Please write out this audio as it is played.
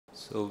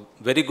So,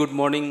 very good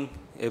morning,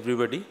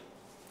 everybody.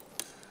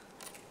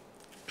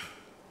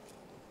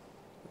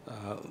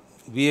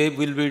 We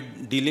will be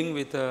dealing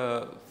with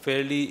a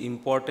fairly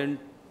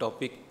important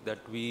topic that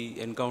we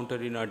encounter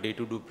in our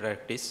day-to-day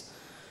practice,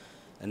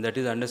 and that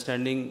is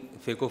understanding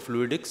phaco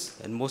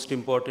fluidics, and most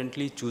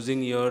importantly,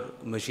 choosing your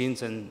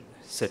machines and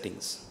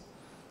settings.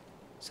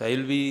 So, I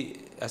will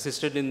be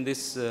assisted in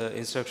this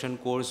instruction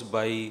course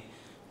by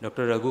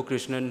Dr. Raghu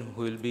Krishnan,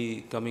 who will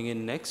be coming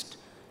in next,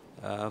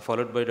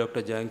 followed by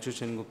Dr. Jayanshu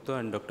Sengupta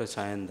and Dr.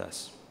 Sayan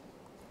Das.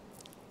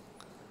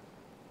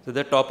 So,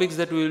 the topics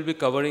that we will be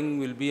covering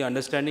will be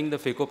understanding the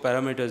phaco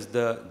parameters,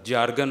 the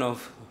jargon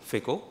of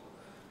phaco,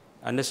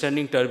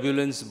 understanding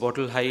turbulence,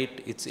 bottle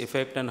height, its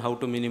effect and how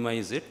to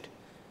minimize it,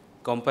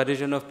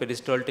 comparison of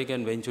peristaltic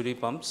and venturi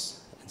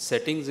pumps,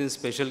 settings in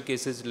special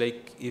cases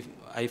like if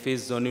I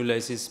phase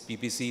zonulysis,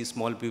 PPC,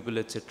 small pupil,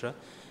 etc.,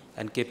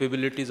 and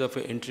capabilities of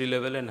entry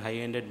level and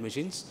high-ended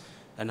machines,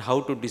 and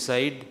how to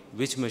decide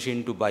which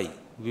machine to buy.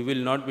 We will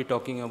not be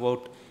talking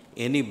about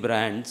any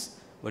brands,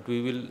 but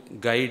we will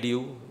guide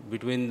you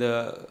between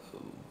the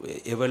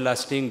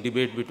everlasting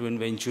debate between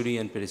venturi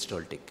and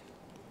peristaltic.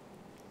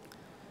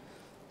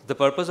 The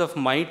purpose of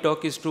my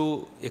talk is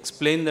to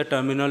explain the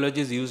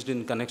terminologies used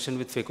in connection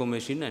with phaco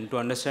machine and to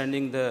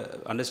understand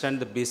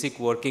the basic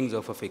workings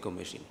of a phaco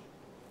machine.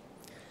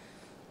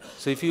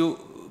 So, if you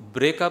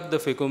break up the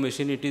phaco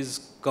machine, it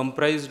is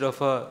comprised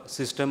of a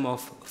system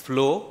of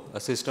flow, a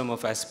system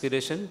of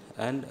aspiration,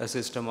 and a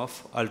system of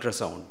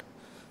ultrasound.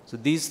 So,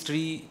 these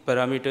three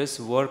parameters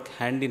work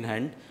hand in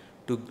hand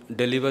to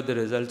deliver the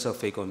results of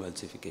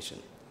phacoemulsification.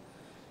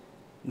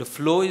 The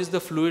flow is the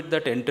fluid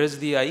that enters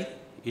the eye.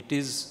 It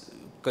is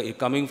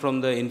coming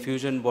from the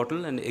infusion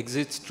bottle and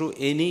exits through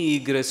any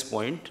egress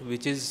point,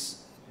 which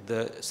is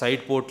the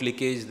side port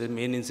leakage, the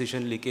main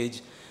incision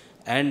leakage,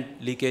 and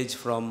leakage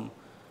from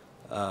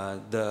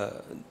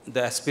the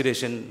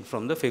aspiration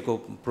from the phaco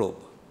probe.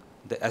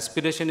 The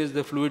aspiration is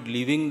the fluid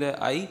leaving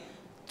the eye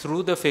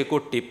through the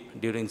phaco tip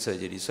during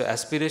surgery. So,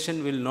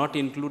 aspiration will not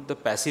include the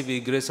passive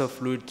egress of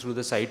fluid through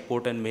the side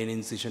port and main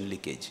incision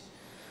leakage.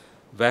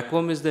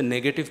 Vacuum is the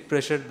negative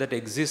pressure that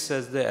exists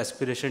as the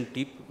aspiration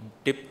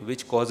tip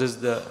which causes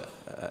the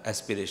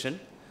aspiration.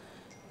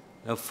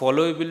 Now,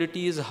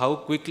 followability is how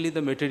quickly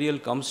the material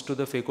comes to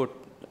the phaco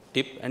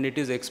tip, and it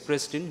is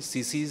expressed in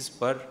cc's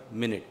per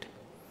minute.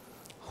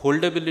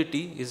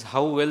 Holdability is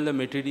how well the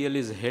material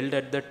is held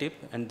at the tip,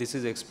 and this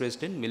is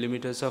expressed in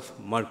millimeters of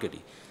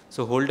mercury.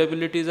 So,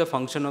 holdability is a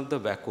function of the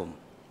vacuum.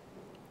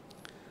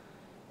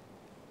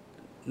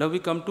 Now, we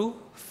come to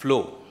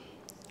flow.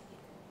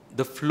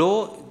 The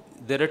flow,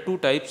 there are two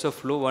types of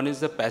flow. One is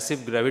the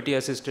passive gravity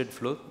assisted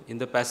flow. In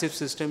the passive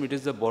system, it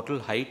is the bottle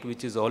height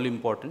which is all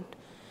important,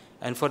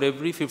 and for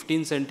every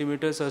 15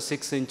 centimeters or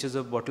 6 inches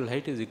of bottle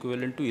height is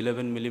equivalent to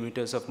 11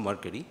 millimeters of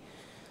mercury.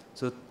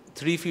 So,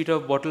 3 feet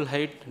of bottle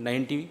height,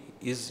 90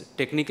 is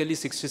technically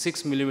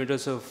 66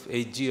 millimeters of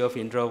Hg of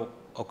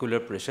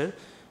intraocular pressure,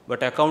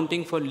 but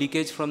accounting for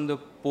leakage from the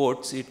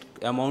ports, it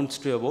amounts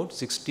to about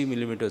 60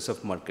 millimeters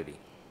of mercury.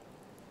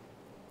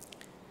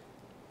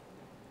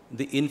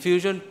 The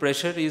infusion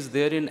pressure is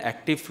there in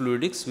active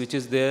fluidics, which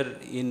is there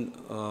in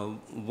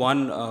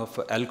one of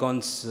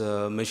Alcon's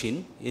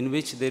machine, in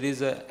which there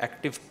is an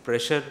active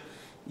pressure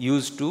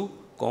used to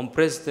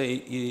compress the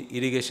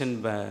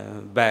irrigation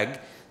bag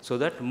so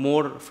that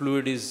more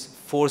fluid is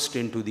forced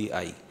into the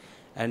eye.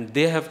 And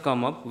they have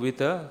come up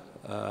with a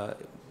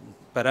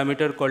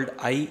parameter called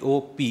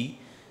IOP,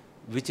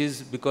 which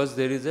is because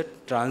there is a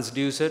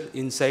transducer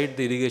inside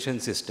the irrigation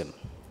system.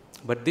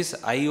 But this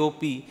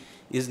IOP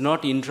is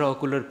not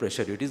intraocular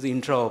pressure, it is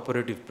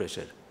intraoperative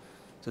pressure.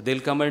 So, they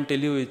will come and tell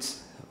you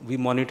we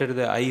monitor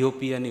the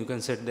IOP and you can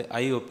set the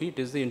IOP, it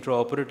is the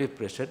intraoperative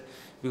pressure,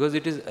 because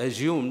it is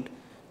assumed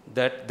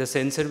that the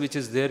sensor which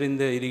is there in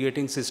the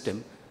irrigating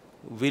system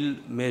will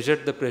measure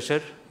the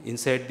pressure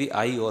inside the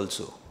eye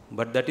also.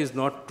 But that is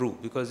not true,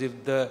 because if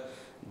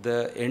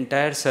the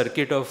entire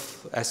circuit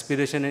of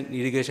aspiration and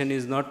irrigation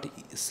is not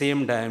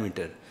same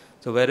diameter,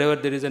 so wherever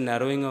there is a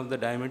narrowing of the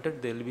diameter,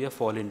 there will be a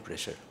fall in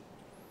pressure.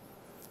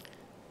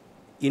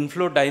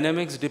 Inflow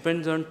dynamics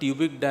depends on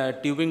tubing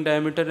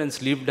diameter and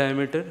sleeve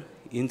diameter,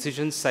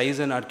 incision size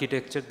and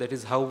architecture, that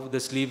is how the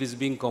sleeve is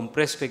being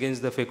compressed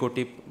against the phaco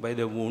tip by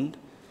the wound,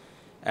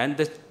 and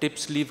the tip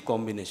sleeve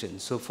combination.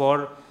 So,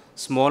 for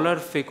smaller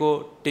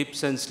phaco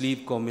tips and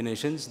sleeve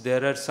combinations,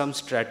 there are some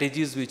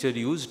strategies which are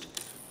used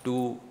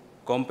to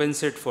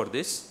compensate for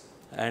this,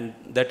 and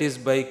that is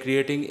by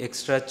creating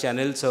extra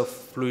channels of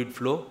fluid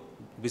flow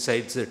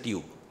besides the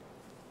tube.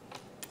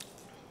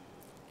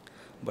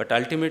 But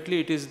ultimately,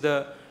 it is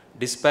the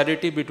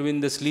disparity between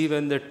the sleeve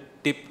and the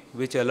tip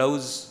which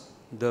allows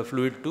the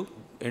fluid to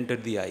enter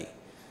the eye.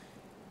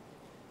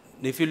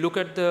 If you look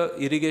at the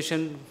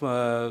irrigation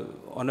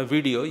on a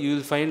video, you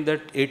will find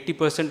that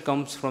 80%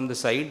 comes from the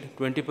side,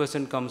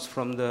 20% comes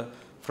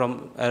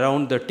from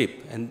around the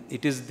tip, and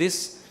it is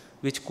this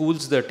which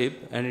cools the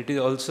tip, and it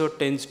also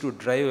tends to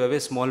drive away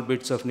small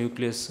bits of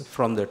nucleus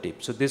from the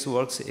tip. So, this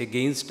works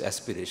against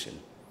aspiration.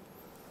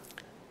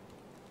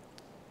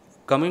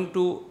 Coming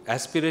to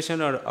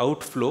aspiration or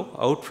outflow,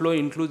 outflow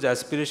includes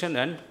aspiration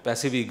and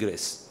passive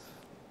egress.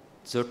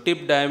 So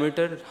tip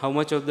diameter, how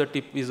much of the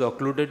tip is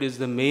occluded, is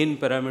the main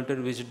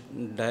parameter which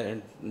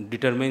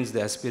determines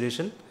the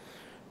aspiration.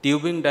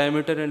 Tubing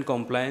diameter and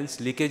compliance,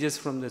 leakages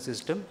from the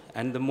system,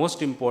 and the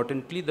most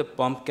importantly, the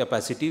pump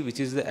capacity, which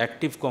is the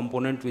active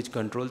component which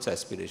controls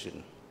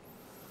aspiration.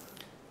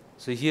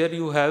 So here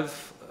you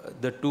have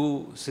the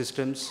two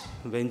systems.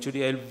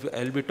 Eventually,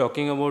 I'll be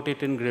talking about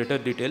it in greater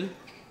detail.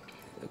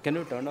 Can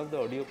you turn off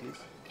the audio, please?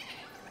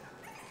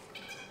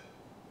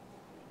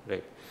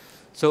 Right.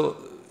 So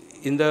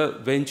in the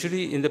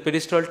Venturi, in the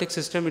peristaltic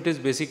system, it is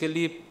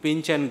basically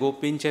pinch and go,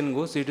 pinch and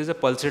go. So it is a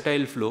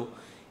pulsatile flow.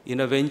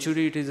 In a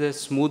Venturi, it is a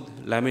smooth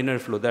laminar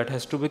flow. That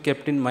has to be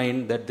kept in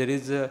mind, that there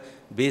is a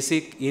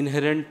basic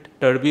inherent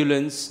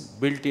turbulence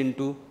built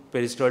into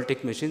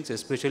peristaltic machines,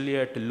 especially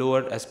at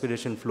lower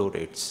aspiration flow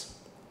rates.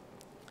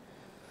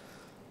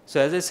 So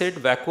as I said,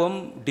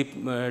 vacuum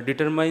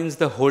determines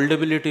the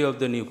holdability of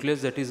the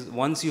nucleus. That is,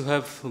 once you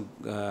have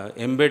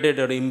embedded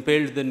or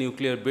impaled the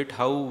nuclear bit,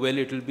 how well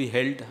it will be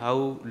held,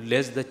 how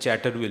less the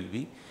chatter will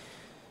be.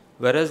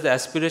 Whereas the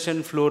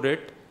aspiration flow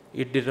rate,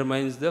 it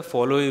determines the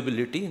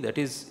followability. That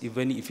is,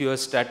 if you are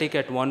static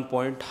at one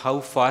point, how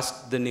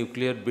fast the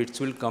nuclear bits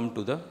will come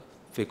to the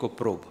phaco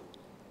probe.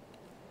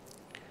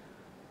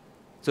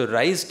 So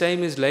rise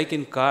time is like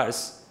in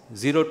cars,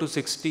 0 to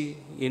 60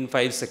 in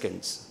 5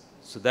 seconds.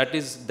 So that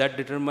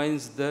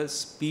determines the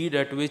speed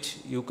at which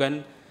you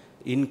can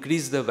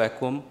increase the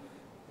vacuum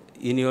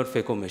in your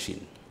phaco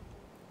machine.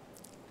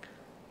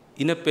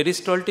 In a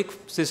peristaltic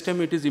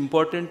system, it is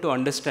important to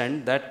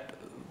understand that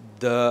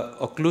the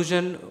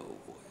occlusion,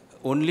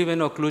 only when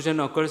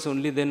occlusion occurs,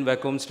 only then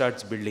vacuum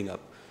starts building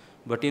up.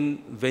 But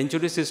in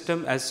Venturi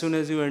system, as soon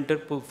as you enter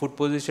foot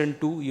position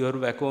 2, your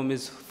vacuum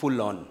is full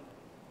on.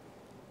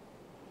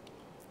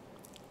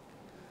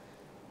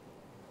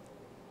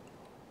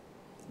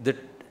 The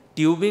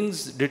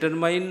tubings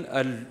determine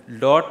a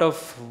lot of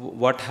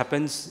what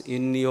happens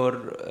in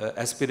your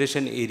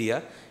aspiration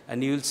area,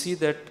 and you will see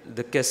that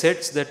the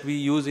cassettes that we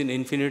use in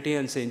Infinity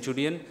and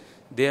Centurion,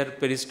 they are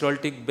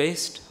peristaltic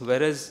based,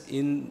 whereas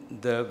in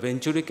the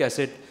Venturi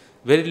cassette,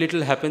 very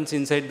little happens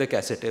inside the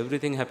cassette.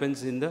 Everything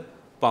happens in the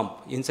pump.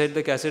 Inside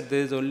the cassette,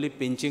 there is only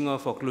pinching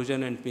of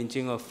occlusion and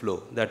pinching of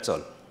flow. That's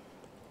all.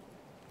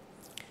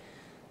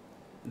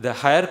 The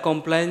higher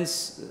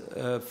compliance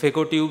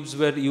phaco tubes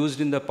were used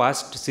in the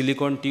past,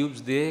 silicone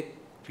tubes. They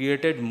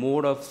created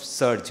more of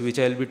surge, which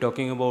I will be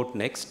talking about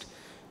next.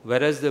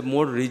 Whereas the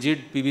more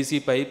rigid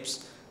PVC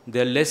pipes,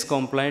 they are less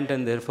compliant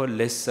and therefore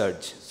less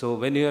surge. So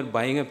when you are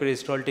buying a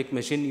peristaltic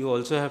machine, you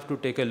also have to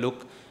take a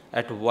look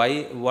at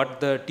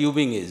what the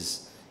tubing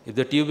is. If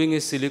the tubing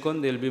is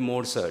silicone, there will be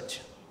more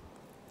surge.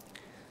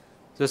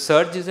 So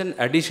surge is an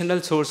additional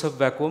source of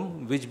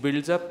vacuum which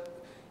builds up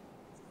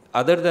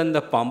other than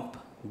the pump,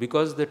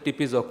 because the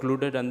tip is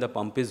occluded and the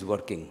pump is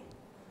working.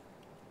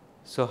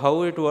 So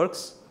how it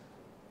works?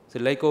 So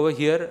like over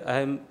here, I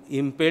am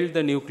impaled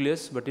the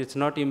nucleus, but it's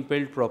not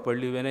impaled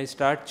properly. When I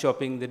start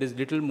chopping, there is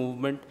little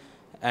movement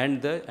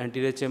and the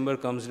anterior chamber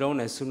comes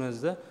down as soon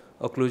as the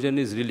occlusion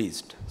is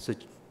released. So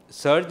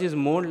surge is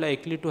more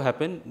likely to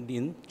happen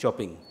in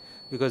chopping,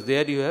 because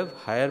there you have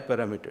higher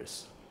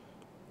parameters.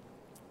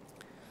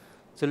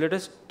 So let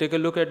us take a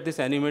look at this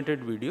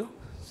animated video.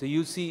 So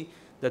you see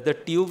that the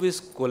tube is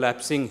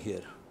collapsing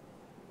here.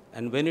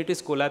 And when it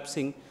is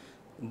collapsing,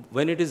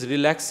 when it is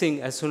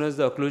relaxing, as soon as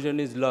the occlusion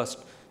is lost,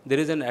 there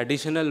is an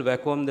additional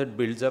vacuum that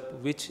builds up,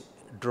 which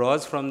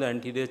draws from the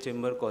anterior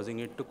chamber, causing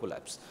it to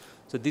collapse.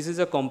 So this is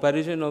a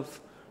comparison of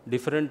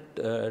different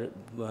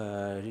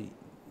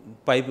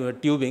pipe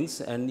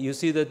tubings, and you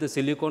see that the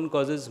silicone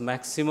causes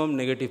maximum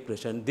negative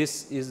pressure, and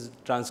this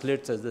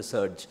translates as the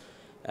surge.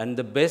 And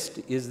the best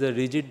is the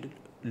rigid,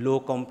 low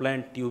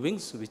compliant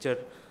tubings, which are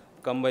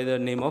come by the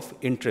name of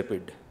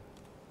Intrepid.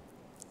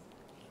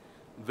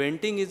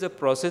 Venting is a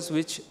process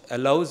which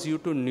allows you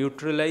to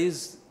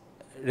neutralize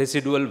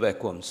residual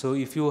vacuum. So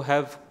if you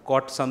have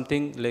caught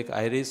something like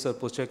iris or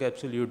posterior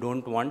capsule you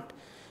don't want,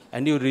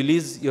 and you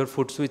release your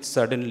foot switch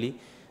suddenly,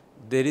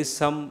 there is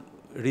some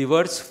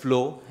reverse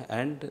flow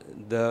and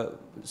the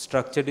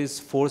structure is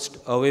forced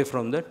away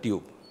from the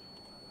tube.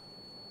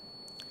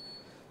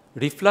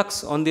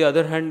 Reflux, on the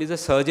other hand, is a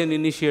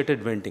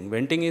surgeon-initiated venting.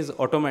 Venting is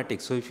automatic.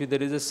 So if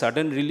there is a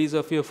sudden release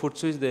of your foot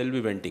switch, there will be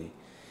venting.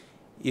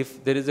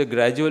 If there is a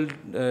gradual,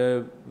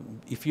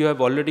 if you have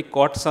already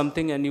caught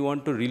something and you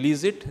want to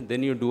release it,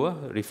 then you do a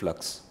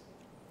reflux.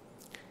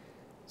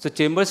 So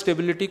chamber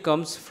instability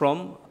comes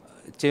from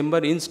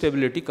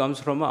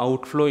an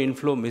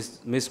outflow-inflow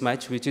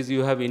mismatch, which is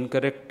you have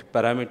incorrect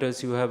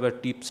parameters, you have a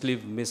tip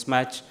sleeve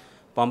mismatch,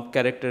 pump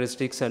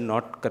characteristics are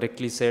not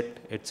correctly set,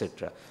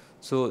 etc.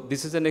 So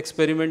this is an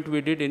experiment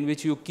we did in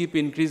which you keep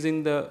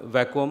increasing the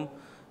vacuum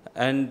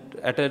and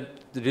at a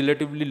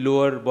relatively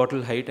lower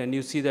bottle height, and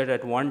you see that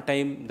at one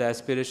time the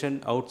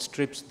aspiration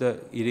outstrips the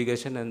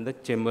irrigation and the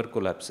chamber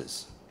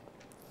collapses.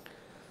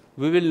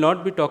 We will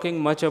not be talking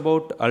much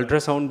about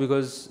ultrasound,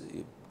 because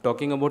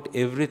talking about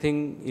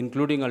everything,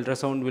 including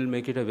ultrasound, will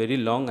make it a very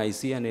long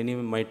IC, and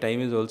anyway, my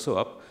time is also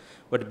up.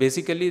 But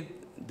basically,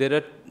 there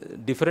are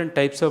different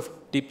types of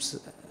tips,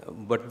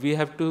 but we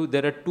have to,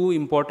 there are two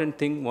important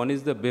things. One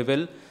is the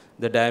bevel,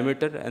 the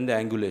diameter, and the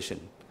angulation.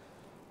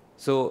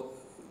 So,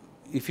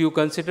 if you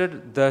consider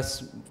the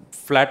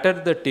flatter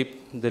the tip,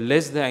 the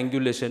less the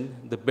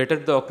angulation, the better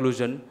the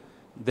occlusion,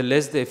 the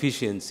less the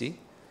efficiency.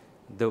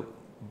 The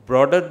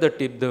broader the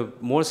tip, the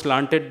more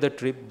slanted the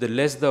tip, the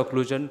less the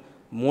occlusion,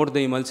 more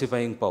the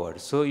emulsifying power.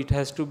 So, it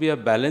has to be a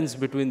balance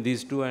between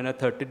these two, and a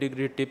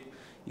 30-degree tip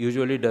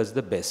usually does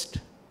the best.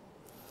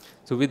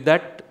 So, with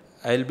that,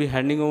 I will be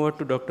handing over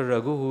to Dr.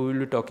 Raghu, who will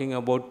be talking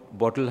about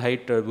bottle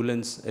height,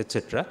 turbulence,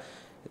 etc.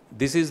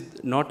 This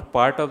is not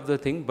part of the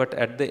thing, but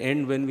at the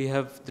end, when we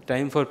have the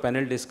time for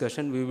panel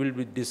discussion, we will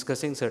be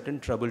discussing certain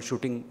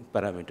troubleshooting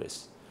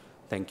parameters.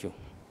 Thank you.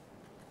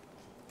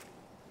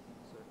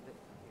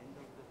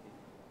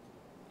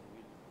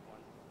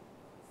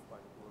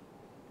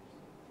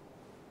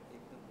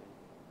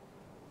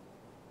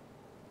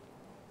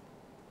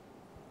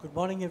 Good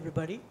morning,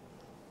 everybody.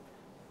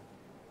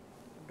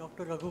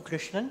 Dr. Raghu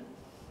Krishnan,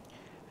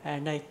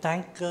 and I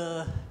thank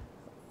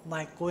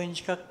my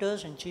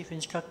co-instructors and chief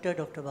instructor,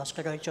 Dr.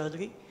 Bhaskar Rai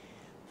Chaudhary,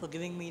 for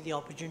giving me the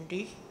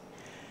opportunity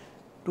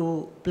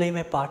to play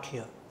my part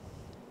here.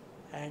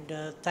 And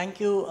thank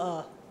you,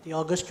 the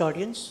august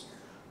audience,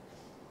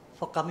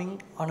 for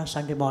coming on a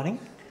Sunday morning.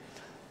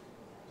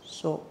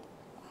 So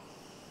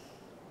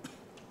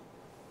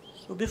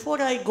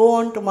before I go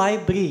on to my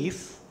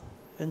brief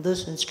in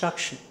this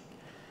instruction,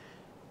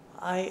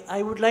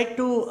 I would like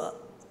to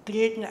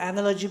create an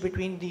analogy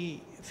between the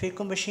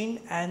phaco machine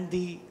and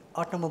the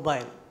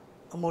automobile,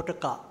 a motor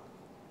car.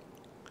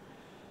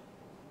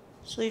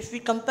 So if we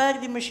compare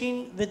the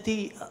machine with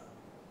the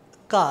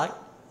car,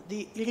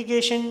 the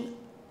irrigation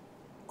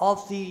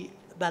of the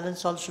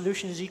balanced salt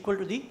solution is equal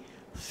to the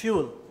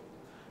fuel,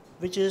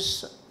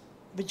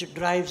 which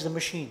drives the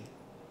machine.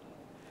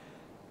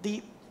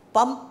 The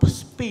pump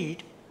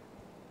speed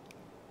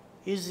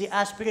is the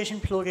aspiration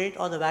flow rate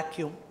or the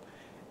vacuum,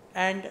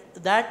 and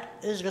that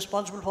is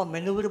responsible for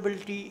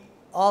maneuverability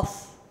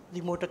of the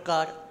motor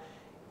car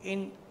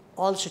in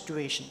all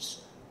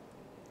situations.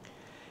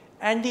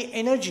 And the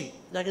energy,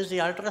 that is the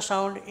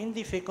ultrasound in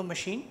the phaco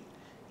machine,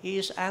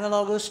 is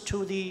analogous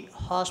to the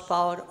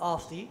horsepower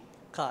of the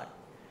car.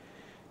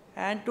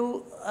 And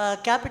to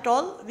cap it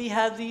all, we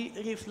have the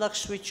reflux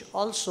switch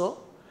also,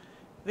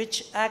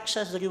 which acts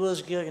as the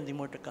reverse gear in the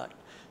motor car.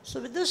 So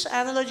with this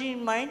analogy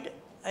in mind,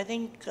 I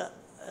think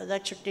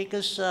that should take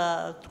us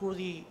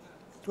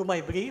through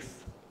my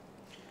brief.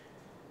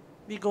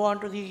 We go on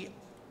to the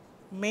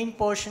main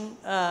portion,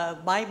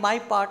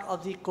 my part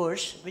of the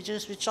course,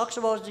 which talks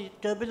about the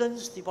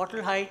turbulence, the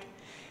bottle height,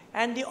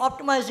 and the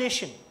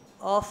optimization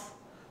of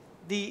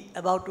the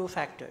above two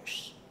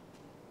factors.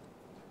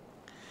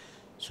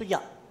 So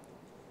yeah,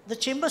 the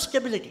chamber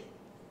stability.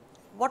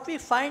 What we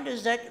find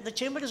is that the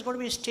chamber is going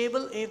to be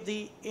stable if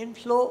the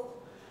inflow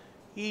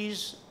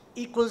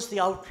equals the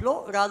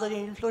outflow. Rather, the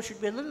inflow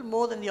should be a little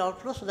more than the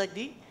outflow so that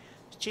the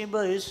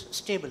chamber is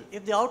stable.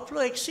 If the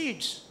outflow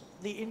exceeds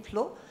the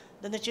inflow,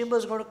 then the chamber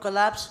is going to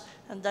collapse,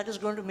 and that is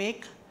going to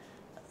make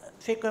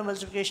phaco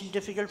emulsification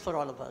difficult for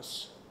all of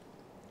us.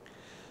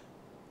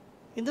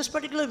 In this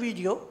particular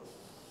video,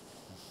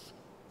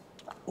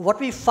 what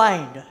we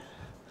find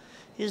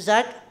is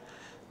that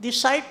the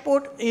side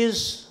port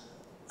is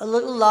a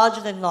little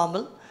larger than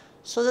normal.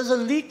 So there's a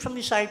leak from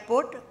the side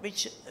port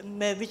which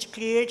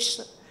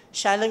creates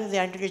shallowing in the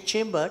anterior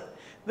chamber.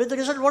 With the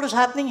result, what is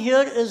happening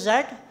here is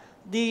that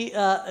the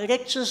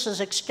rectus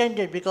is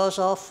extended because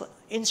of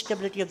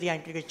instability of the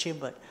anterior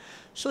chamber.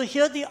 So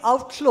here the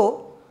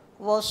outflow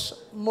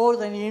was more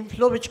than the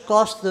inflow, which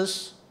caused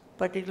this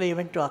particular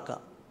event to occur.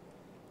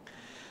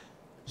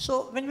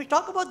 So when we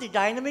talk about the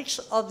dynamics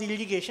of the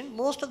irrigation,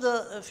 most of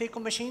the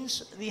phaco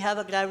machines, we have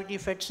a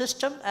gravity-fed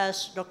system,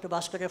 as Dr.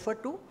 Bhaskar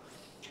referred to.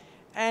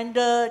 And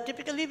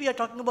typically, we are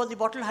talking about the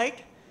bottle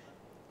height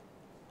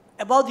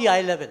above the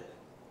eye level.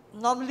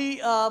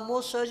 Normally,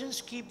 most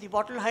surgeons keep the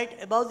bottle height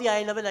above the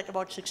eye level at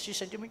about 60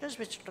 centimeters,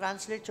 which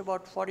translates to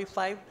about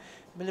 45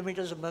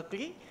 millimeters of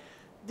mercury.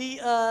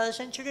 The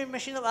Centurion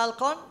machine of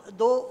Alcon,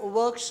 though,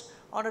 works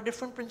on a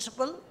different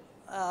principle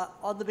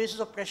on the basis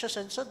of pressure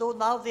sensor, though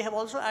now they have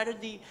also added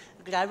the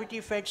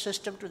gravity-fed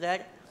system to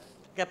their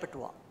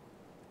repertoire.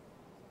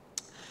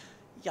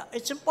 Yeah,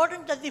 it's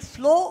important that the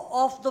flow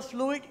of the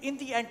fluid in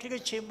the anterior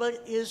chamber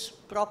is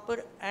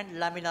proper and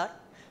laminar,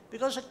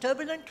 because a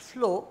turbulent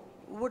flow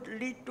would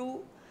lead to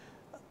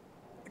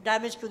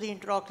damage to the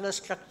intraocular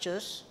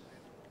structures.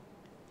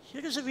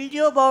 Here is a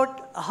video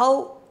about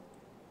how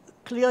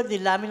clear the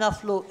laminar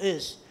flow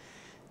is.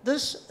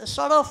 This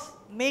sort of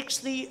makes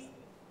the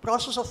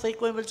process of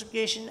phaco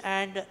emulsification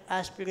and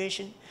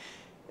aspiration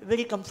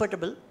very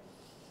comfortable.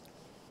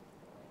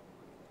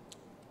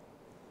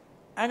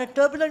 And a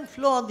turbulent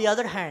flow, on the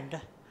other hand,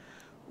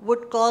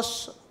 would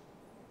cause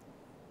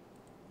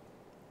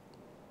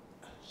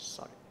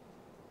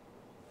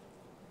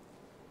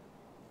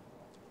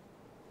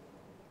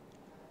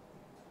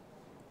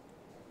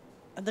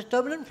And the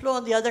turbulent flow,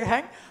 on the other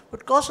hand,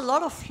 would cause a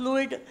lot of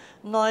fluid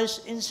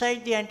noise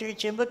inside the anterior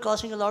chamber,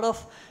 causing a lot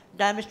of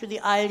damage to the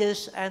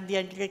iris and the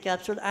anterior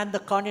capsule and the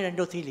corneal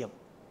endothelium.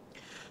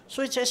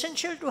 So it's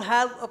essential to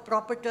have a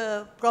proper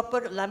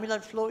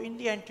laminar flow in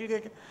the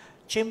anterior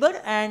chamber,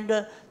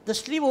 and the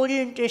sleeve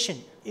orientation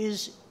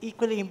is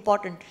equally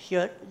important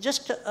here.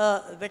 Just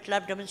a wet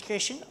lab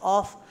demonstration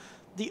of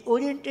the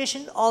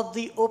orientation of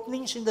the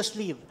openings in the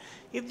sleeve.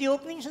 If the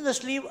openings in the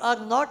sleeve are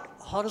not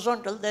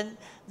horizontal, then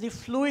the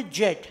fluid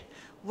jet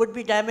would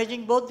be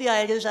damaging both the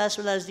iris as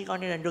well as the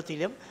corneal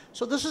endothelium.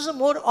 So this is a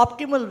more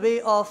optimal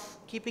way of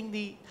keeping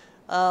the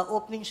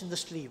openings in the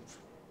sleeve.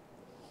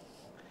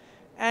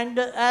 And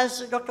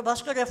as Dr.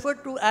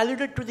 Bhaskar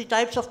alluded to the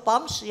types of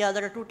pumps. Yeah,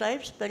 there are two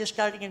types,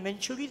 peristaltic and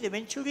venturi. The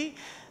venturi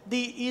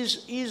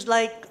is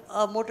like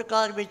a motor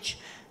car which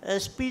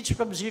speeds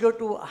from 0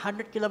 to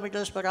 100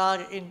 kilometers per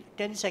hour in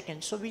 10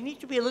 seconds. So we need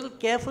to be a little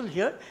careful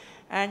here,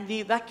 and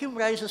the vacuum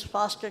rises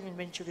faster in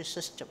venturi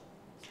system.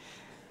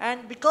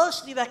 And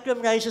because the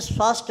vacuum rises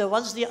faster,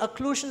 once the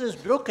occlusion is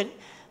broken,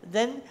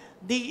 then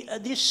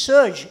the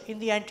surge in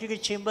the anterior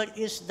chamber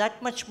is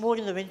that much more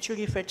in the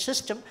venturi fed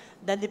system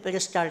than the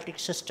peristaltic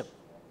system.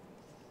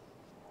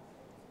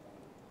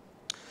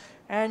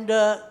 And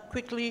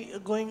quickly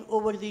going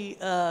over the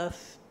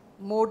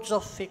modes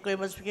of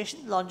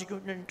phacoemulsification,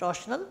 longitudinal and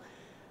torsional.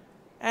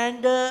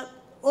 And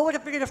over a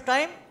period of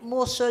time,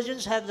 most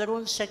surgeons have their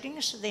own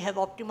settings. They have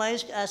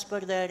optimized as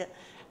per their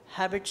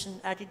habits and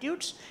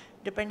attitudes,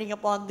 depending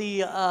upon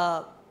the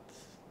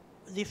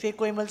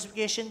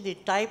phacoemulsification, the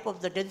type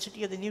of the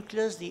density of the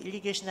nucleus, the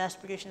irrigation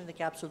aspiration, and the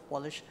capsule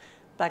polish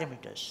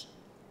parameters.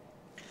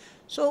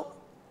 So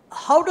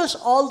how does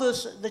all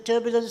this, the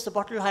turbulence, the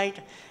bottle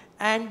height,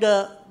 and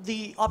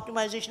the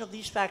optimization of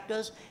these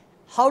factors,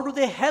 how do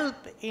they help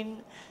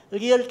in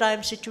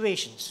real-time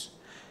situations?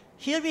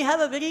 Here we have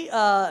a very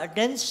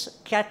dense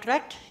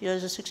cataract. Here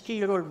is a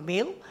 60-year-old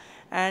male,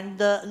 and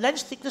the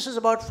lens thickness is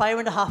about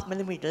 5.5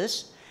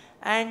 millimeters.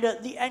 And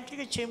the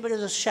anterior chamber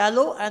is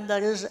shallow, and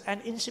there is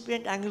an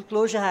incipient angle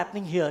closure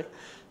happening here.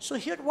 So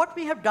here what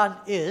we have done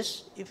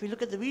is, if we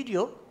look at the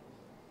video,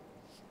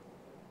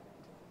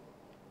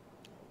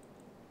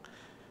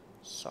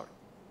 sorry.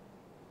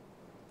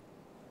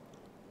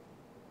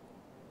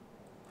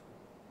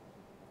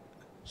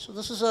 So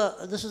this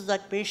is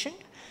that patient.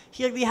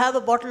 Here we have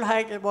a bottle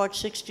height about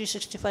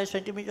 60-65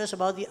 centimeters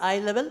above the eye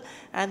level,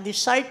 and the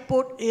side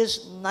port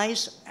is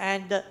nice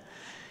and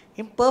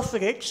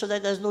imperforate, so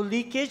that there's no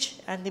leakage,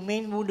 and the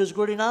main wound is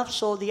good enough.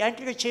 So the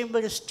anterior chamber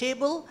is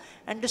stable,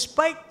 and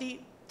despite the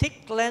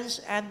thick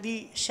lens and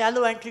the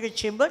shallow anterior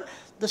chamber,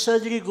 the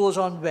surgery goes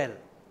on well.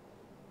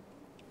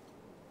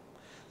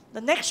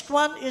 The next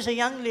one is a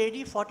young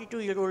lady,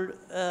 42-year-old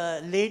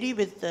lady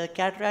with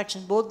cataracts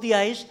in both the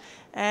eyes,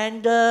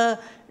 and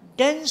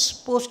dense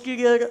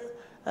posterior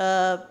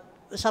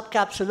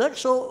subcapsular.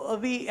 So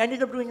we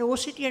ended up doing an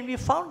OCT, and we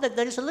found that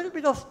there is a little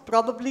bit of,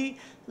 probably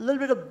a little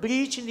bit of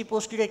breach in the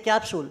posterior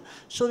capsule.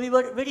 So we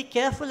were very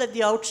careful at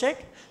the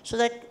outset, so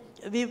that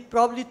we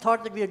probably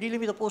thought that we are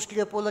dealing with a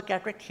posterior polar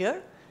cataract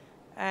here.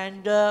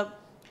 And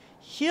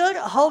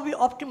here how we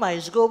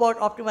go about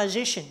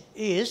optimization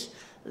is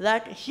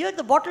that here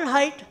the bottle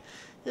height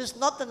is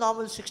not the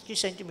normal 60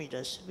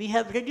 centimeters. We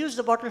have reduced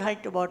the bottle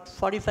height to about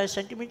 45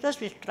 centimeters,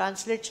 which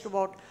translates to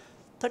about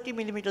 30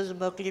 millimeters of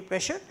mercury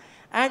pressure.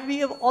 And we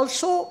have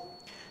also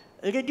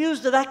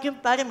reduced the vacuum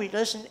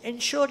parameters and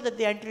ensured that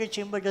the anterior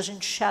chamber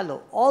doesn't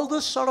shallow. All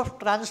this sort of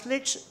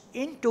translates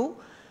into,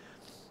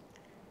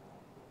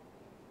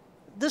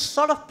 this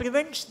sort of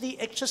prevents the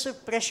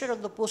excessive pressure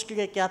on the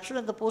posterior capsule,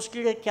 and the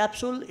posterior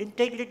capsule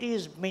integrity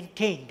is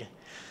maintained.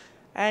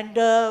 And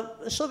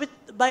so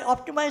by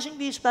optimizing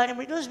these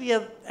parameters, we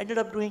have ended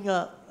up doing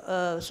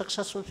a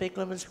successful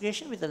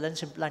phacoemulsification with the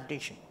lens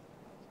implantation.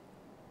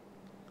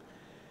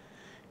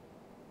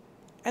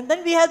 And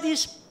then we have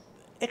these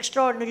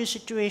extraordinary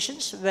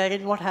situations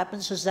wherein what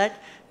happens is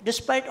that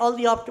despite all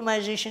the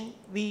optimization,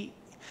 we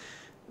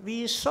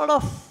sort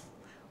of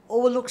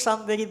overlook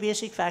some very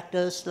basic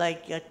factors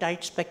like a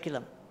tight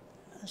speculum.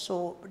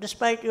 So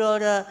despite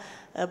your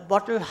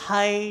bottle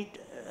height,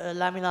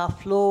 laminar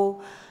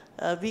flow,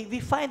 we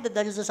find that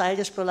there is this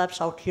iris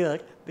prolapse out here,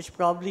 which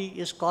probably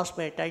is caused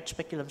by a tight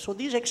speculum. So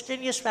these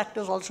extraneous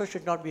factors also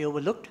should not be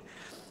overlooked.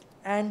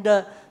 And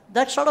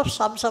that sort of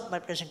sums up my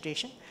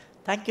presentation.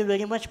 Thank you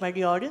very much, my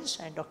dear audience,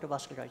 and Dr.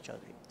 Bhaskar Rai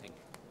Chaudhary. Thank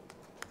you.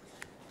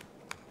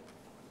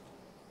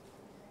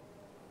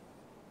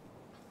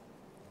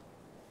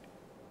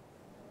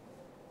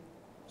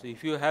 So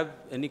if you have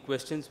any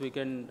questions, we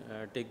can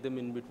take them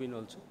in between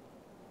also.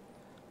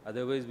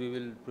 Otherwise, we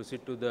will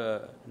proceed to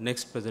the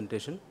next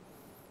presentation.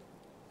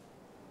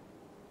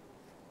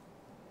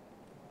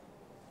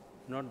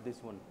 Not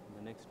this one,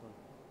 the next one.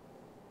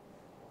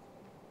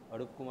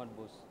 Arup Kumar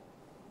Bose.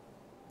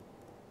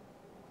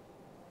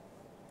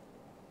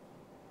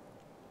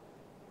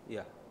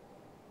 Yeah.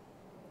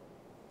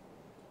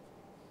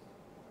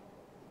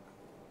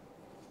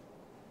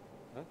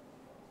 Huh?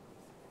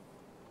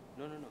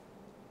 No. The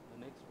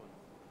next one.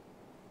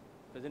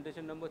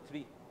 Presentation number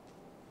 3.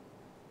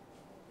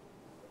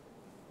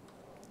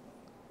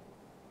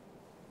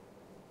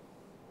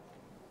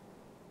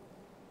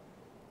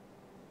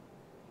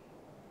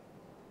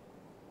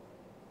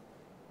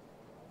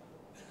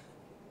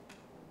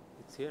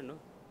 It's here, no?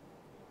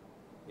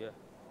 Yeah.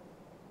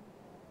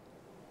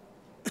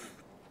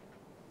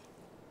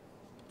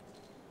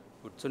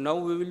 Good. So now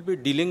we will be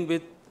dealing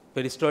with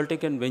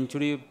peristaltic and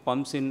venturi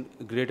pumps in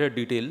greater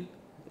detail,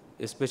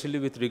 especially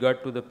with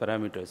regard to the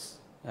parameters.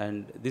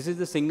 And this is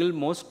the single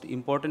most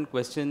important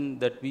question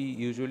that we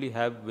usually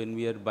have when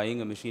we are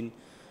buying a machine,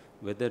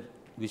 whether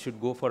we should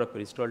go for a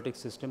peristaltic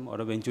system or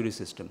a venturi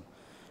system.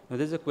 Now,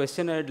 there is a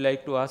question I would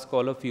like to ask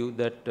all of you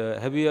that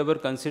have you ever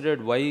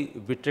considered why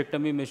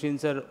vitrectomy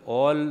machines are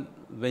all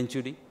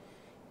venturi?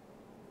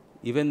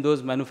 Even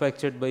those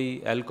manufactured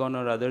by Alcon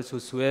or others who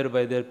swear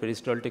by their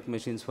peristaltic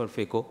machines for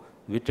phaco,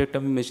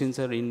 vitrectomy machines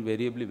are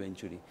invariably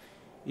venturi.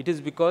 It is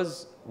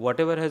because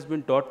whatever has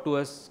been taught to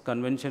us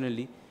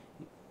conventionally,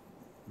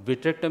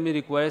 vitrectomy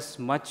requires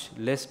much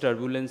less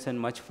turbulence and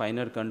much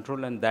finer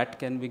control, and that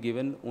can be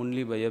given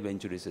only by a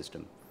venturi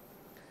system.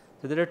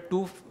 So there are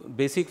two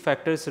basic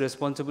factors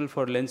responsible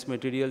for lens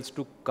materials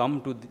to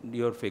come to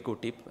your phaco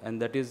tip,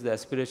 and that is the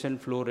aspiration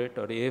flow rate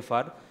or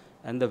AFR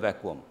and the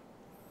vacuum.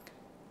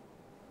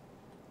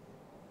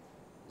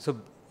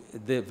 So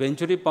the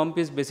venturi pump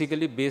is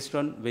basically based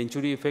on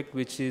venturi effect,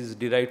 which is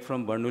derived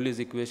from Bernoulli's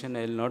equation.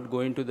 I will not go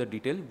into the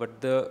detail,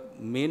 but the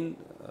main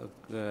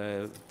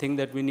thing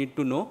that we need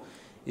to know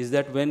is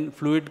that when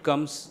fluid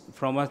comes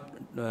from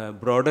a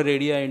broader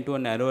area into a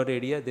narrower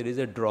area, there is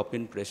a drop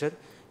in pressure,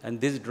 and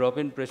this drop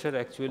in pressure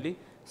actually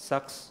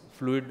sucks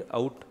fluid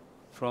out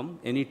from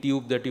any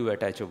tube that you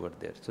attach over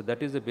there. So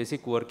that is the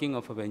basic working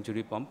of a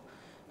venturi pump.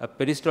 A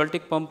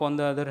peristaltic pump, on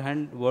the other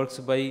hand, works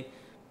by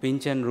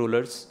pinch and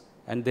rollers,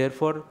 and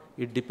therefore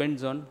it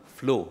depends on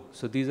flow.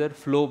 So these are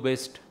flow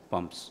based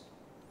pumps,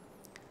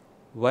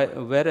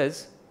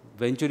 whereas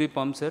venturi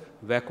pumps are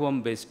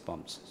vacuum based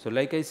pumps. So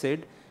like I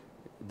said,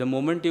 the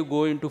moment you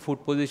go into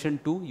foot position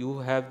 2, you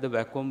have the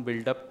vacuum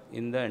build up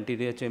in the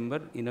anterior chamber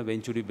in a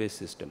venturi based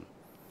system.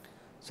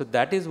 So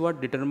that is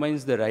what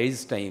determines the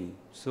rise time.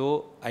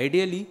 So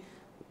ideally,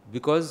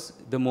 because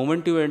the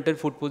moment you enter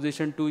foot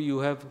position 2, you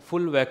have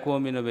full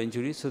vacuum in a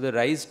venturi, so the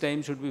rise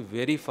time should be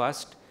very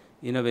fast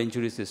in a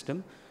venturi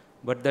system.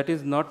 But that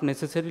is not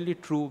necessarily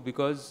true,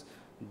 because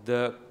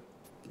the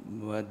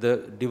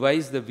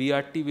device, the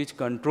VRT, which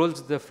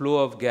controls the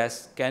flow of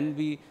gas, can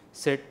be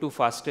set to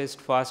fastest,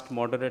 fast,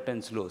 moderate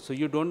and slow. So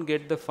you don't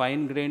get the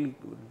fine grained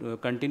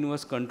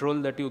continuous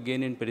control that you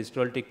gain in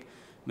peristaltic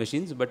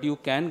machines, but you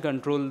can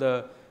control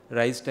the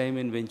rise time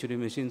in venturi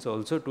machines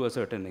also to a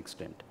certain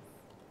extent.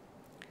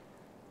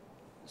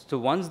 So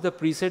once the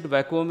preset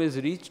vacuum is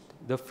reached,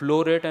 the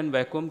flow rate and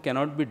vacuum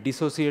cannot be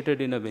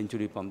dissociated in a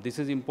venturi pump. This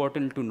is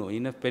important to know.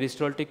 In a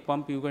peristaltic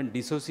pump, you can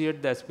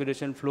dissociate the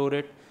aspiration flow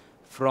rate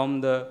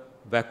from the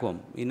vacuum.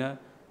 In a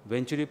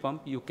venturi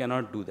pump, you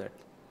cannot do that.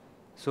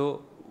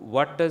 So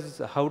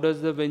how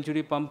does the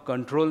venturi pump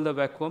control the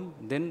vacuum?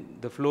 Then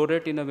the flow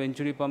rate in a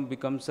venturi pump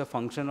becomes a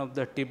function of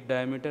the tip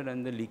diameter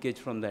and the leakage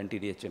from the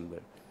anterior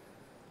chamber.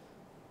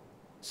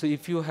 So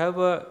if you have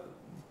a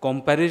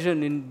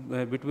comparison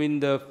in between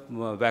the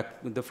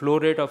flow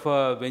rate of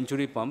a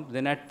venturi pump,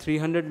 then at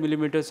 300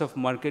 millimeters of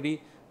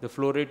mercury, the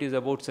flow rate is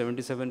about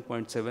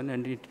 77.7,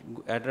 and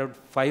at around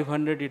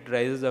 500 it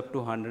rises up to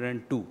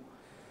 102.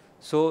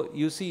 So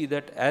you see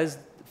that as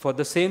for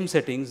the same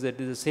settings, that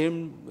is the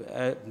same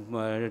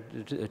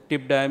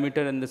tip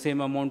diameter and the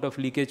same amount of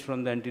leakage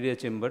from the anterior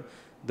chamber,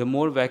 the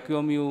more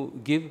vacuum you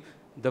give,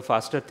 the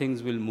faster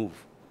things will move.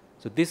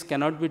 So this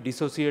cannot be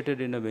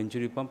dissociated in a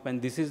venturi pump,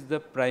 and this is the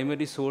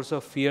primary source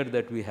of fear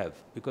that we have,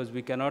 because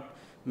we cannot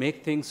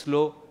make things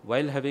slow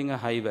while having a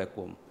high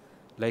vacuum,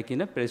 like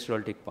in a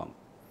peristaltic pump.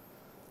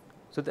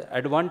 So the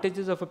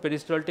advantages of a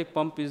peristaltic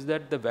pump is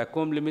that the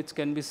vacuum limits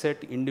can be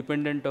set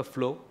independent of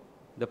flow.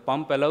 The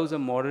pump allows a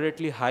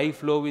moderately high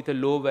flow with a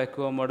low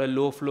vacuum, or a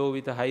low flow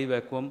with a high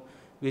vacuum,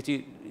 which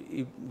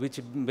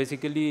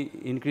basically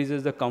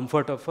increases the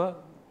comfort of a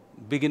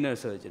beginner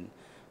surgeon.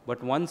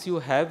 But once you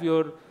have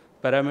your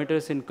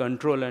parameters in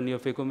control and your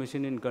phaco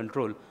machine in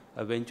control,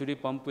 a venturi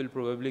pump will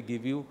probably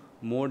give you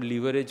more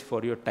leverage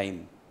for your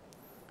time.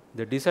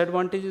 The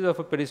disadvantages of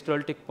a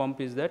peristaltic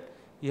pump is that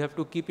you have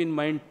to keep in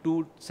mind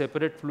two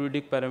separate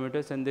fluidic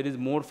parameters, and there is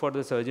more for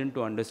the surgeon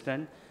to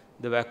understand.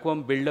 The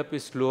vacuum buildup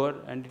is slower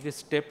and it is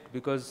stepped,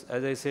 because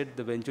as I said,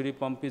 the venturi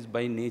pump is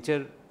by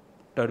nature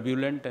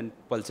turbulent and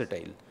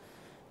pulsatile.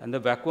 And the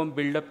vacuum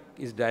buildup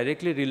is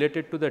directly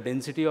related to the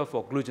density of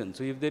occlusion.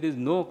 So if there is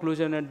no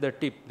occlusion at the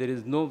tip, there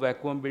is no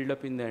vacuum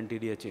buildup in the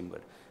anterior chamber,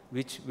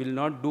 which will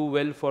not do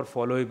well for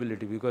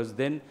followability, because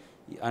then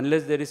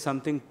unless there is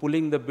something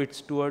pulling the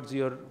bits towards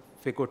your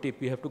phaco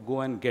tip, you have to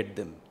go and get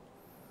them.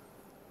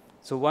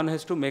 So one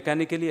has to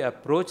mechanically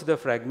approach the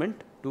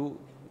fragment to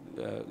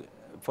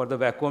for the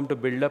vacuum to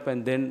build up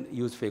and then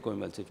use phaco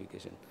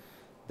emulsification.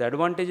 The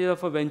advantage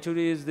of a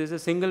venturi is there is a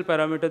single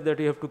parameter that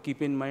you have to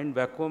keep in mind,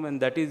 vacuum, and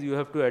that is you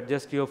have to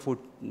adjust your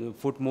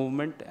foot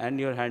movement and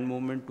your hand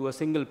movement to a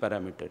single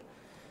parameter.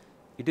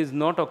 It is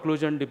not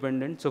occlusion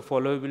dependent, so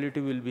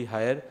followability will be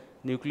higher.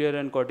 Nuclear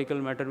and cortical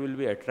matter will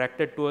be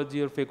attracted towards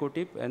your phaco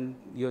tip, and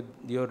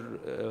your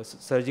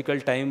surgical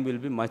time will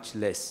be much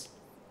less.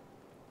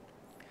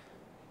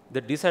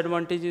 The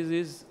disadvantage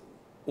is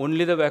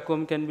only the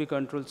vacuum can be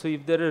controlled. So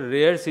if there are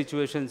rare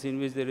situations in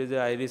which there is an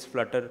iris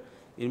flutter,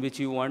 in which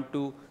you want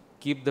to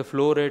keep the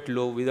flow rate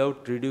low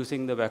without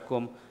reducing the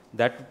vacuum,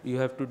 that you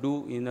have to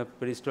do in a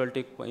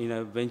peristaltic, in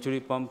a venturi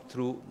pump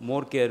through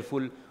more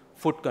careful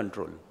foot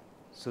control.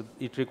 So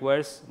it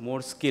requires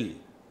more skill.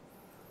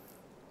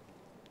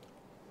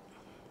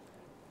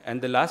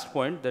 And the last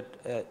point,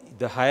 that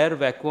the higher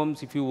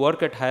vacuums, if you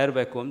work at higher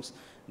vacuums,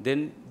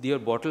 then your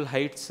bottle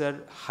heights are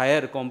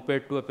higher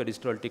compared to a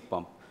peristaltic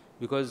pump,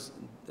 because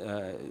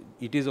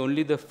it is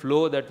only the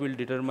flow that will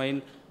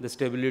determine the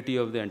stability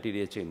of the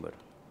anterior chamber.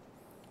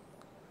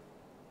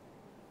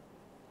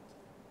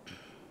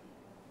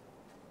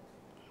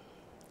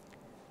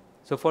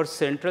 So for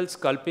central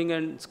sculpting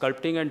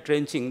and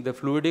trenching, the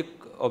fluidic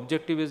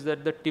objective is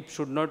that the tip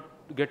should not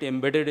get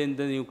embedded in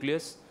the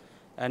nucleus,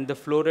 and the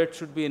flow rate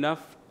should be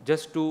enough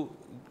just to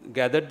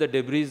gather the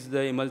debris, the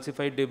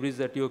emulsified debris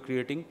that you are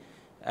creating,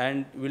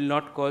 and will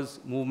not cause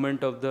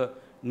movement of the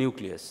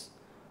nucleus.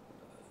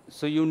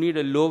 So you need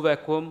a low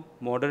vacuum,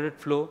 moderate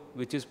flow,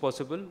 which is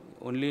possible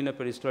only in a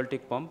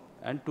peristaltic pump,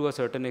 and to a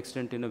certain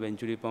extent in a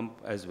venturi pump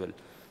as well.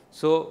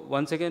 So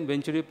once again,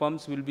 venturi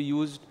pumps will be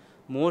used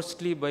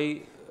mostly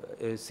by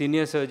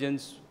senior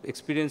surgeons,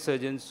 experienced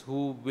surgeons,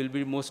 who will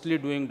be mostly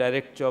doing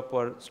direct chop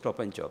or stop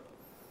and chop.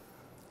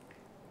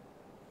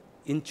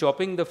 In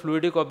chopping, the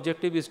fluidic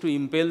objective is to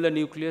impale the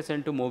nucleus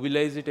and to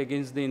mobilize it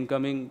against the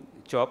incoming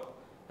chop,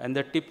 and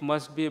the tip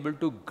must be able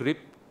to grip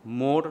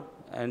more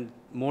and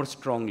more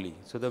strongly.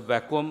 So the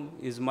vacuum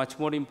is much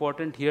more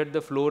important. Here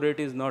the flow rate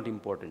is not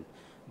important,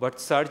 but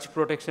surge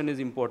protection is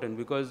important,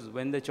 because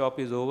when the chop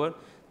is over,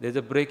 there is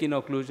a break in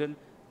occlusion,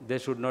 there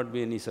should not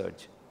be any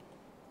surge.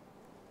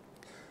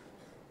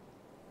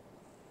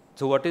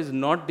 So what is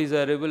not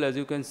desirable, as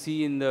you can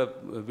see in the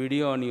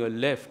video on your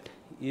left,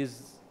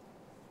 is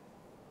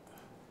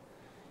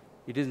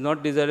it is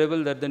not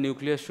desirable that the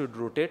nucleus should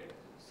rotate.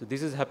 So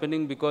this is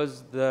happening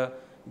because the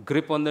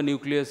grip on the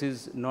nucleus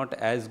is not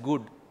as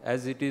good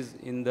as it is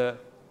in the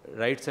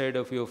right side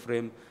of your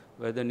frame,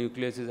 where the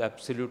nucleus is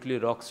absolutely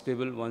rock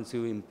stable once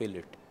you impale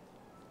it.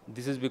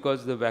 This is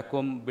because the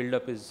vacuum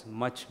buildup is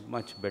much,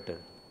 much better.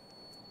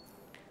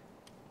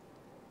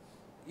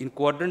 In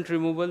quadrant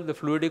removal, the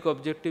fluidic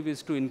objective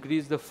is to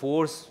increase the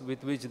force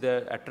with which,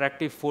 the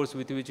attractive force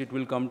with which it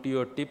will come to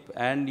your tip,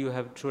 and you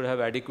should have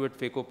adequate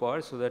phaco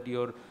power so that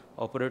your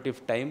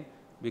operative time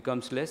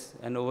becomes less.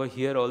 And over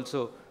here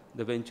also,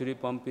 the venturi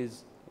pump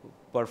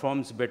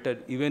performs better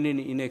even in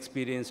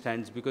inexperienced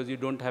hands, because you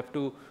don't have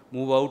to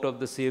move out of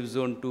the safe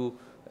zone to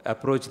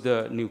approach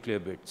the nuclear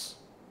bits.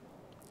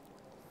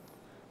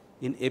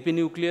 In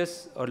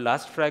epinucleus or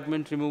last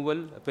fragment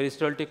removal, a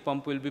peristaltic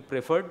pump will be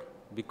preferred,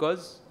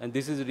 because, and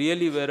this is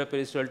really where a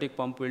peristaltic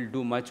pump will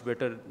do much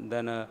better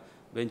than a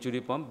venturi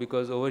pump,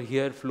 because over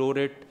here flow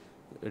rate,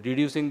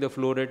 reducing the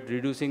flow rate,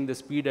 reducing the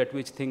speed at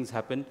which things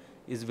happen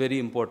is very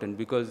important,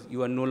 because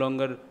you are no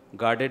longer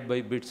guarded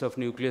by bits of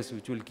nucleus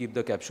which will keep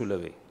the capsule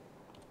away.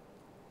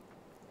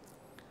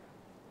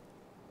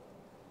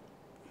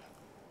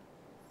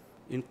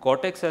 In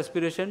cortex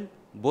aspiration,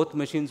 both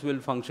machines will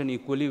function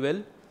equally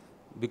well,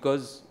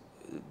 because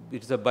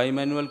it's a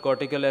bimanual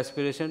cortical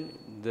aspiration.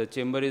 The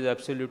chamber is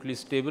absolutely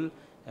stable,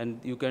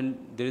 and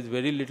there is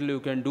very little you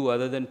can do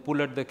other than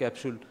pull at the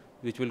capsule,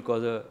 which will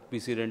cause a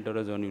PC rent or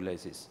a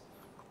zonulisis.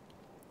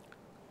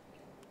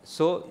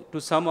 So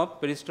to sum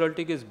up,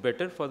 peristaltic is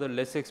better for the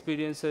less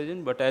experienced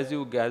surgeon, but as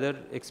you gather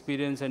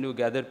experience and you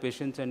gather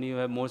patients and you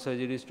have more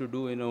surgeries to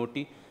do in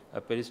OT,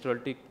 a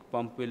peristaltic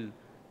pump will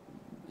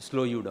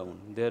slow you down.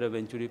 There a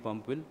venturi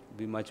pump will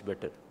be much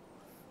better.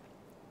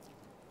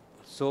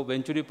 So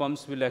venturi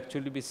pumps will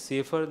actually be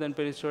safer than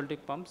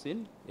peristaltic pumps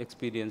in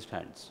experienced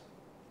hands.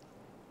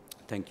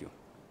 Thank you.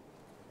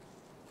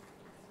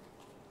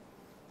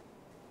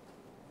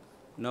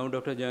 Now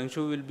Dr.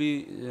 Jiangshu will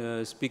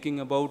be speaking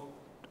about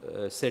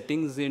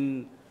settings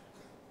in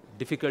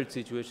difficult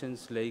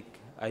situations like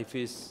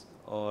IFIS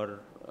or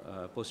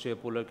posterior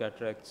polar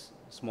cataracts,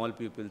 small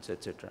pupils,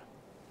 etc.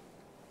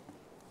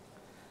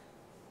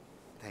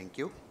 Thank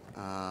you.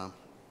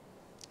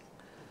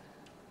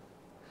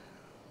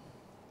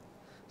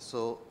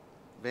 So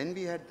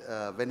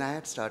when I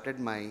had started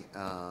my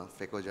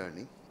phaco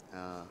journey,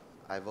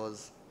 I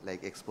was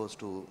exposed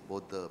to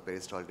both the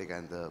peristaltic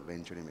and the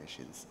venturi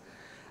machines,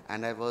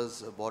 and I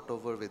was bought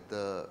over with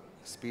the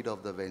speed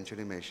of the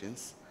venturi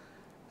machines.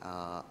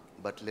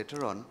 But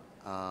later on,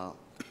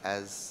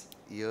 as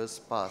years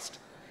passed,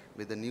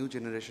 with the new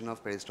generation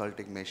of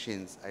peristaltic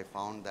machines, I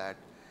found that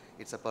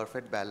it's a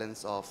perfect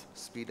balance of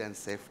speed and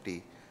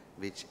safety,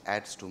 which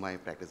adds to my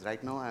practice.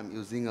 Right now, I'm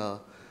using a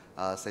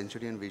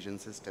Centurion vision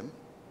system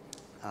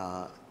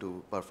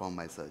to perform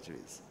my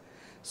surgeries.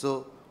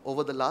 So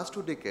over the last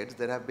 2 decades,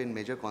 there have been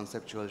major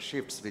conceptual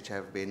shifts which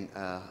have been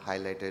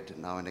highlighted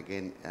now and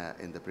again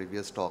in the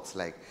previous talks,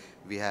 like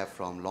we have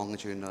from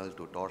longitudinal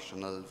to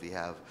torsional, we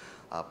have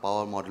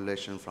power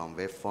modulation from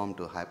waveform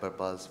to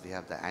hyperpulse, we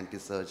have the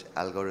anti-surge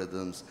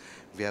algorithms,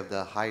 we have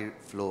the high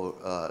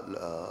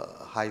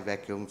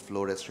vacuum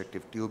flow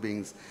restrictive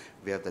tubings,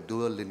 we have the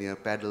dual linear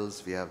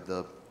pedals, we have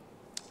the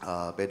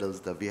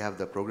we have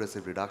the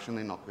progressive reduction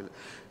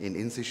in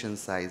incision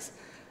size.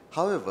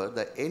 However,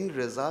 the end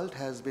result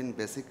has been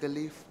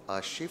basically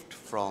a shift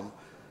from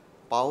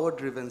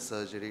power-driven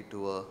surgery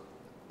to a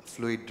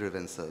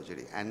fluid-driven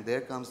surgery. And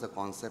there comes the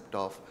concept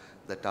of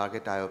the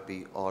target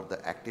IOP or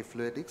the active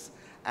fluidics,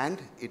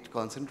 and it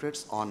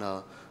concentrates on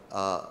a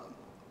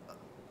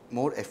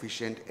more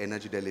efficient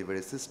energy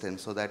delivery system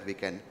so that we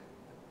can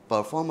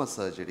perform a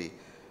surgery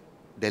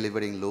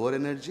delivering lower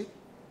energy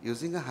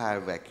using a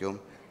higher vacuum,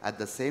 at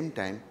the same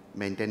time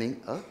maintaining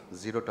a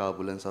zero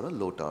turbulence or a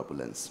low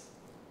turbulence.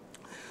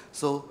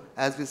 So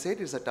as we said,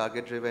 it's a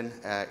target-driven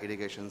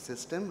irrigation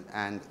system,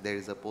 and there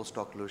is a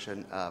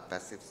post-occlusion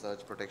passive surge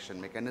protection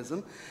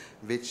mechanism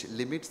which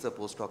limits the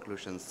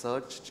post-occlusion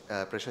surge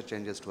pressure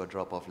changes to a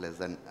drop of less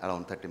than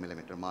around 30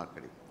 millimeter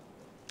mercury.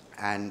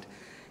 And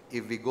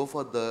if we go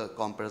for the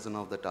comparison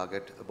of the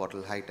target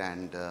bottle height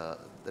and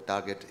the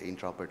target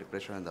intraoperative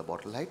pressure and the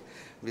bottle height,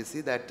 we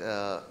see that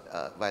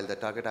while the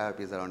target IOP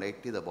is around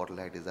 80, the bottle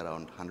height is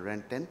around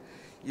 110.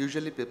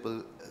 Usually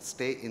people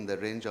stay in the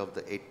range of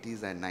the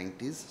 80s and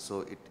 90s,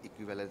 so it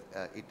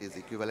is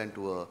equivalent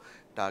to a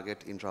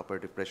target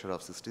intraoperative pressure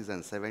of 60s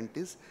and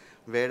 70s,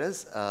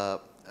 whereas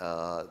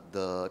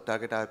the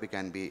target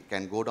IOP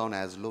can go down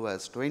as low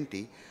as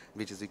 20,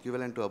 which is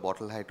equivalent to a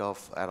bottle height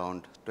of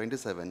around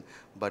 27,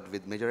 but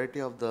with majority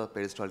of the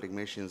peristaltic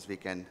machines, we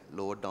can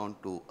lower down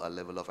to a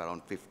level of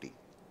around 50.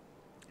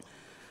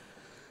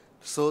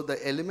 So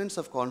the elements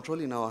of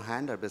control in our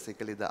hand are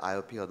basically the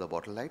IOP or the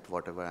bottle height,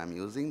 whatever I'm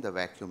using, the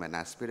vacuum and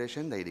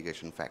aspiration, the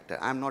irrigation factor.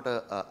 I'm not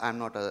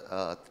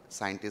a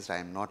scientist.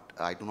 I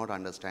do not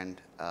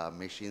understand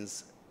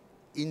machines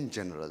in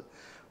general.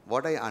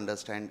 What I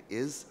understand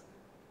is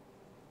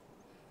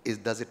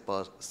does it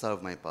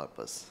serve my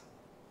purpose?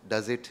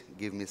 Does it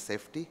give me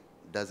safety?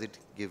 Does it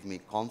give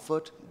me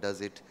comfort?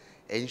 Does it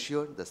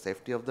ensure the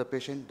safety of the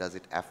patient? Does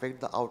it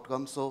affect the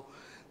outcome? So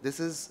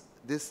this is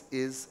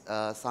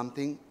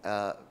something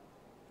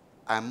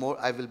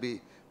I will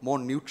be more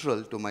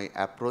neutral to my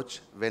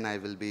approach when I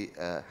will be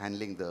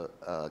handling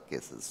the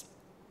cases.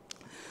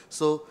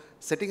 So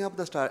setting up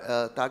the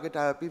target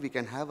IOP, we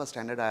can have a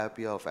standard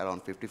IOP of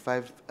around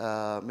 55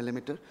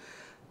 millimeter,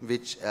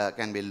 which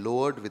can be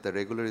lowered with a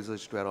regular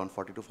usage to around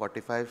 40 to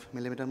 45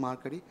 millimeter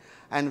mercury.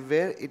 And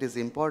where it is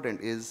important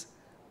is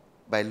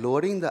by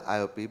lowering the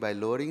IOP, by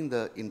lowering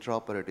the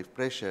intraoperative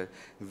pressure,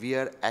 we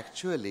are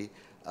actually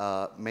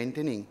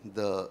maintaining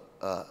the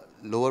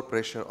lower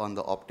pressure on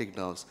the optic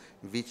nerves,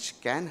 which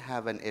can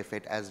have an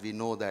effect, as we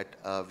know that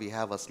we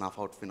have a snuff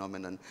out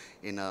phenomenon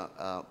in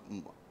a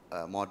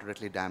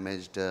moderately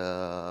damaged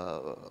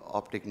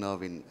optic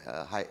nerve in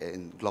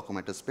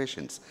glaucomatous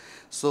patients.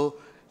 So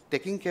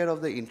taking care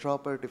of the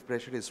intraoperative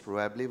pressure is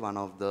probably one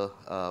of the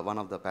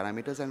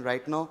parameters, and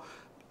right now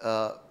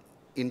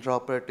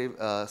intraoperative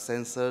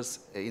sensors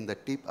in the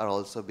tip are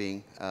also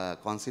being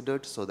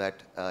considered so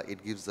that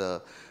it gives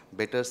a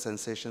better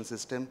sensation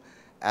system,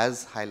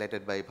 as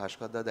highlighted by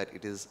Bhaskar, that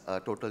it is a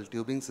total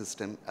tubing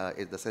system.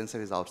 The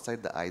sensor is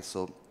outside the eye,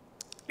 so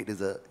it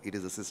is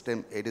a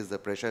system. It is the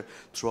pressure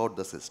throughout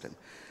the system.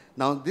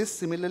 Now,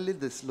 similarly,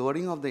 this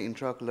lowering of the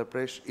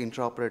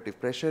intraoperative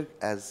pressure,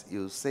 as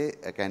you say,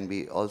 can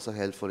be also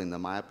helpful in the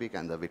myopic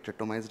and the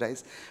vitrectomized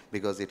eyes,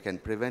 because it can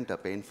prevent a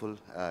painful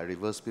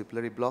reverse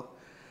pupillary block.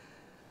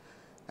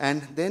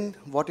 And then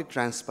what it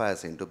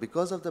transpires into,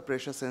 because of the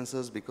pressure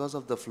sensors, because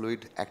of the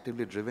fluid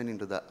actively driven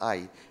into the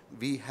eye,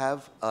 we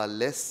have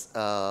less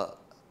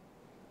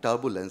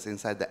turbulence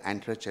inside the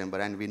anterior chamber,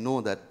 and we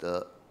know that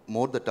the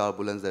more the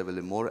turbulence, there will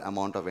be more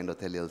amount of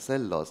endothelial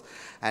cell loss.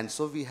 And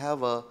so we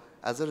have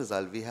as a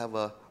result, we have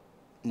a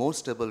more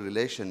stable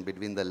relation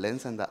between the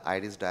lens and the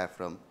iris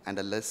diaphragm and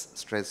a less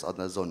stress on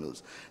the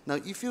zonules. Now,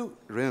 if you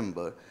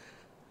remember,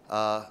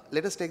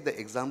 let us take the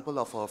example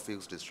of our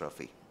Fuchs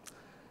dystrophy.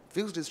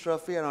 Fuchs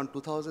dystrophy around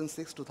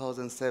 2006,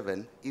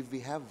 2007, if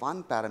we have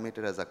one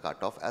parameter as a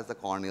cutoff, as the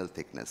corneal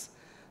thickness,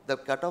 the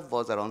cutoff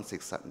was around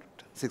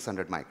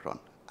 600 micron,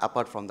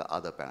 apart from the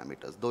other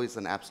parameters. Though it's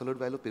an absolute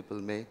value, people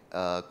may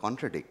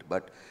contradict,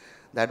 but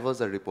that was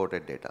the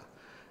reported data.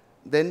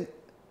 Then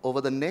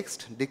over the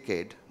next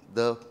decade,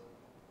 the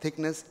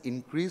thickness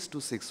increased to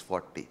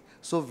 640.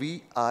 So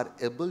we are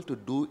able to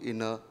do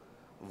in a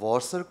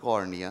Warser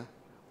cornea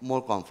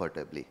more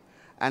comfortably.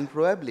 And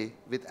probably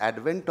with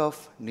advent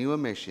of newer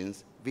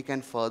machines, we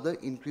can further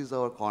increase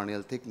our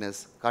corneal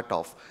thickness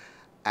cutoff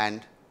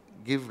and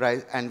give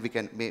rise, and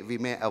we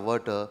may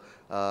avert a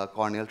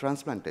corneal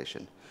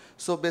transplantation.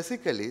 So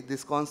basically,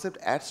 this concept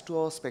adds to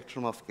our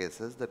spectrum of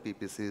cases, the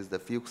PPCs, the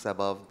Fuchs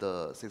above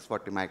the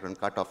 640 micron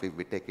cutoff, if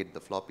we take it, the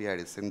floppy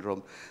iris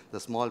syndrome, the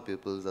small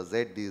pupils, the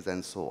ZDs,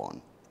 and so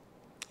on.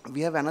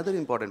 We have another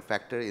important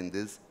factor in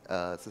this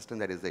system,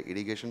 that is the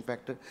irrigation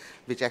factor,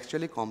 which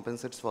actually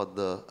compensates for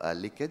the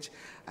leakage.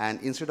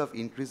 And instead of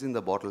increasing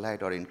the bottle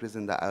height or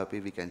increasing the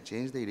IOP, we can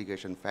change the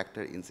irrigation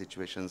factor in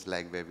situations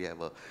like where we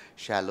have a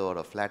shallow or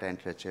a flat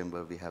anterior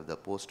chamber, we have the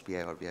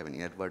post-PI, or we have an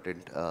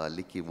inadvertent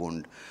leaky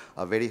wound,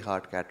 a very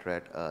hard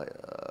cataract,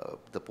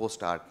 the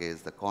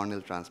post-RKs, the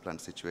corneal transplant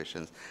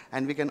situations.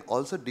 And we can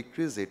also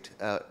decrease it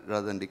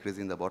rather than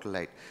decreasing the bottle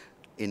height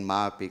in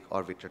myopic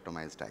or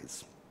vitrectomized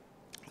eyes.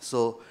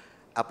 So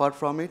apart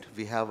from it,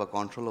 we have a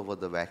control over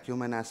the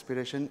vacuum and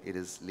aspiration. It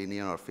is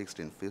linear or fixed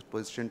in foot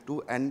position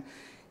 2, and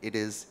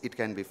it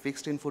can be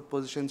fixed in foot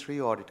position 3,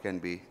 or it can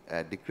be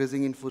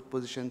decreasing in foot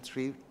position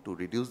 3 to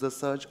reduce the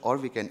surge, or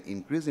we can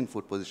increase in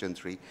foot position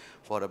 3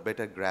 for a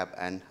better grab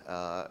and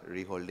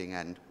reholding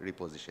and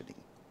repositioning.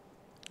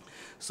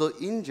 So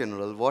in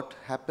general, what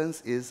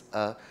happens is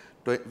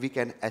we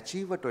can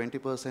achieve a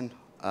 20%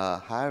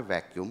 higher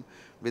vacuum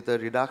with a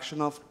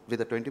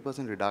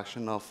 20%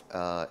 reduction of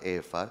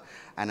AFR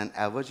and an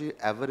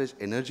average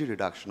energy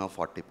reduction of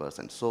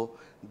 40%. So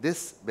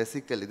this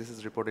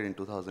is reported in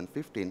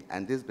 2015,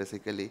 and this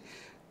basically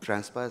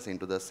transpires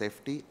into the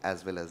safety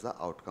as well as the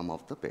outcome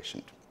of the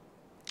patient.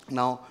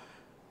 Now,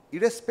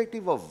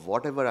 irrespective of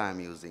whatever I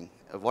am using,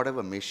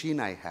 whatever machine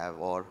I have,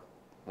 or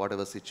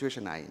whatever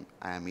situation I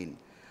am in,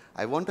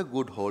 I want a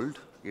good hold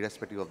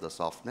irrespective of the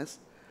softness.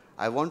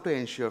 I want to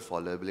ensure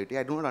followability.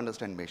 I do not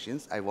understand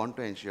machines. I want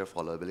to ensure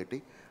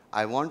followability.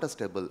 I want a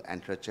stable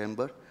anterior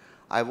chamber.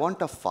 I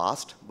want a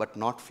fast but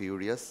not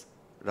furious,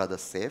 rather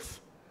safe.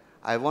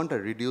 I want a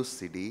reduced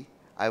CD.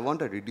 I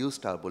want a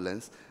reduced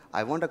turbulence.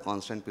 I want a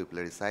constant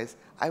pupillary size.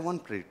 I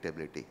want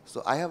predictability.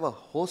 So I have a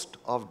host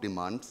of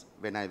demands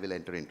when I will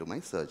enter into my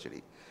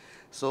surgery.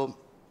 So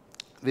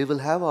we will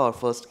have our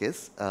first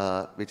case,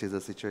 which is a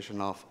situation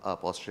of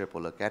posterior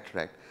polar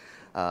cataract.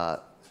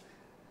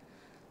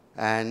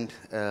 And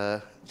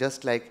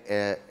just like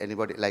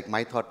anybody, like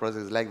my thought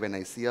process is like when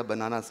I see a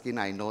banana skin,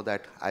 I know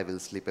that I will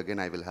slip again,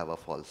 I will have a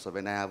fall. So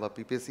when I have a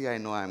PPC, I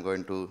know I'm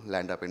going to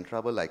land up in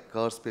trouble, like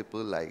curse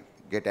people, like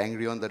get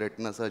angry on the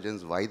retina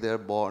surgeons, why they're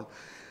born.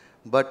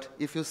 But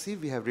if you see,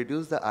 we have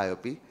reduced the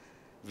IOP,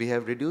 we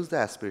have reduced the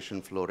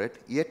aspiration flow rate,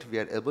 yet we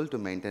are able to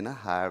maintain a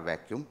higher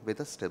vacuum with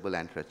a stable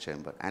anterior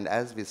chamber. And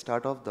as we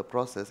start off the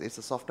process, it's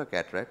a softer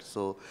cataract,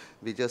 so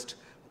we just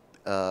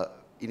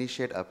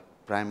initiate a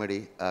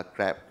primary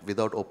crack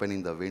without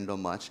opening the window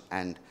much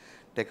and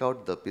take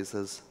out the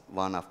pieces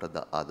one after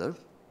the other.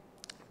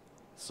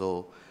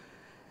 So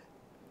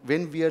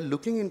when we are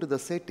looking into the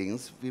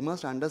settings, we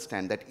must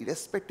understand that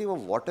irrespective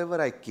of whatever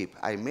I keep,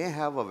 I may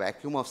have a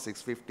vacuum of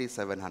 650,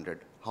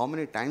 700. How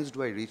many times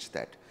do I reach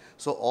that?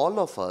 So all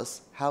of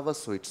us have a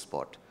sweet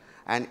spot.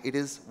 And it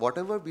is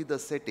whatever be the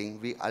setting,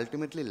 we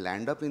ultimately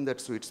land up in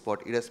that sweet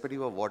spot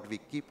irrespective of what we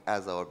keep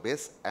as our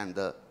base and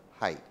the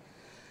high.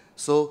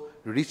 So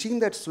reaching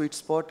that sweet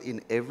spot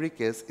in every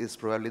case is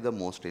probably the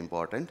most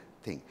important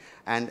thing.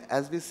 And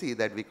as we see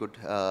that we could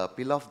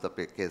peel off the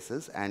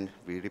cases and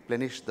we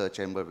replenish the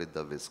chamber with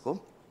the visco.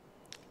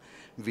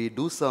 We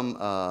do some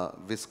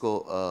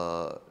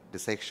visco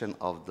dissection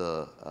of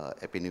the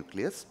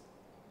epinucleus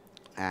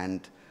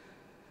and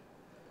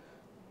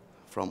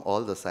from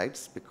all the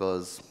sides,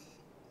 because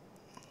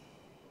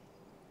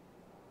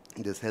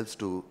this helps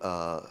to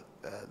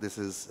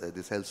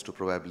this helps to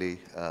probably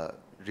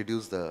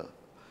reduce the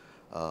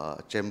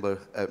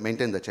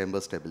maintain the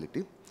chamber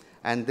stability.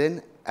 And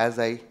then as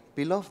I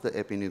peel off the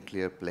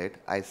epinuclear plate,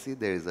 I see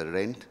there is a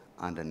rent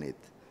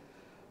underneath.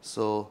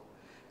 So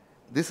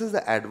this is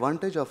the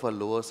advantage of a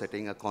lower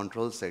setting, a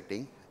control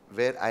setting,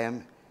 where I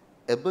am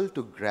able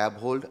to grab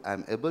hold, I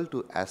am able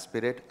to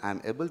aspirate, I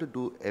am able to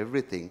do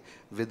everything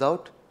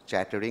without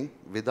chattering,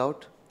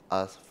 without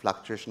a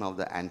fluctuation of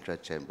the anterior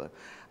chamber.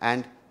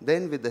 And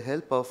then with the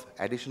help of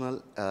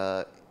additional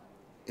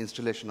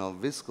installation of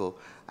visco,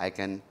 I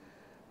can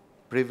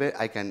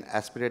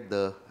aspirate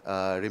the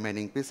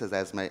remaining pieces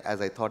as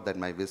I thought that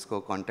my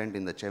visco content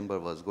in the chamber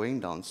was going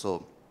down,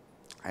 so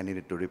I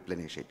needed to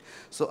replenish it.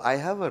 So I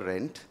have a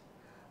rent,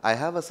 I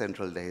have a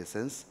central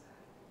dehiscence,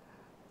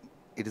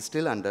 it is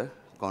still under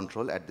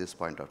control at this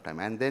point of time.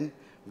 And then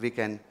we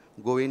can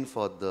go in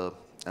for the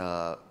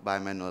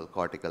bimanual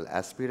cortical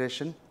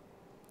aspiration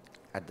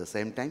at the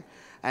same time.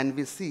 And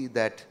we see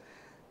that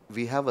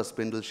we have a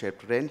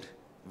spindle-shaped rent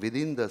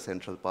within the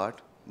central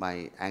part.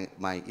 My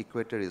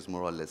equator is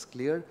more or less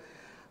clear.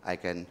 I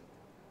can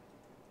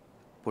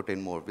put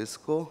in more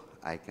visco.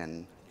 I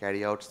can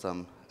carry out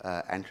some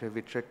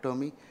anterior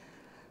vitrectomy.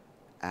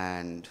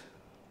 And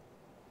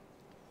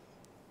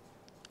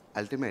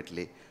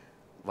ultimately,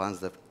 once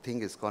the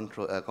thing is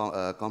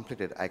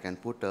completed, I can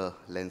put a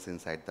lens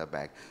inside the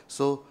bag.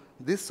 So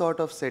this sort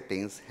of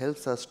settings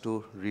helps us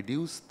to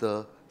reduce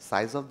the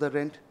size of the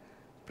rent,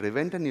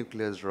 prevent a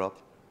nucleus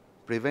drop,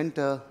 prevent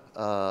a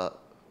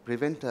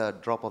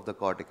drop of the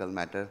cortical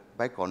matter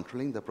by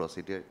controlling the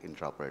procedure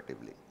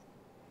intraoperatively.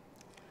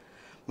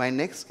 My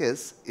next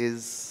case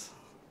is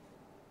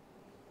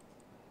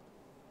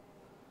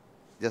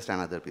just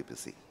another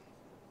PPC.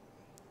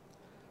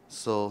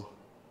 So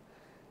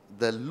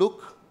the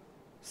look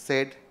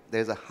said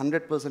there's a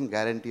 100%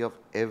 guarantee of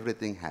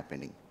everything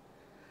happening.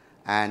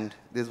 And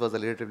this was a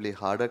relatively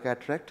harder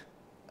cataract.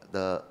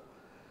 The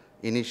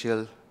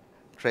initial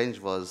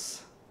trench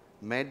was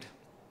made.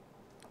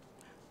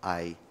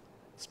 I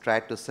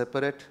tried to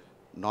separate,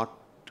 not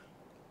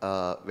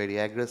very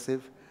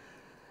aggressive.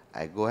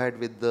 I go ahead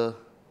with the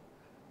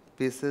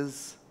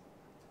pieces.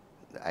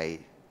 I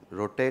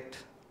rotate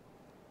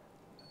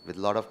with a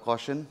lot of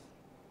caution.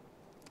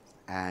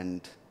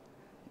 And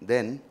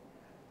then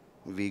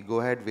we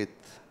go ahead with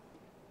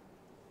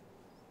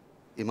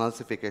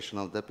emulsification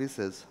of the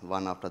pieces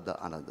one after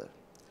the another.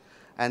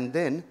 And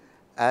then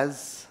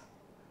as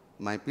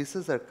my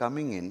pieces are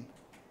coming in,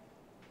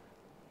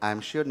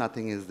 I'm sure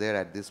nothing is there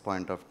at this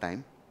point of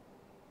time.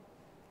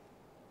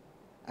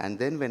 And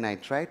then when I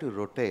try to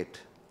rotate,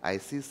 I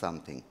see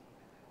something.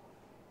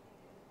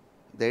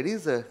 There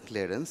is a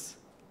clearance.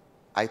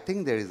 I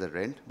think there is a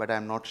rent, but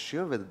I'm not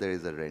sure whether there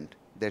is a rent.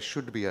 There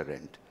should be a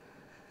rent.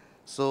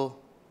 So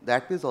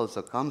that piece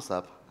also comes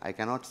up. I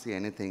cannot see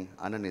anything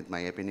underneath.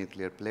 My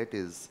epinuclear plate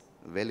is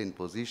well in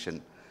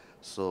position.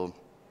 So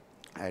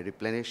I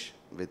replenish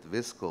with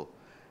visco.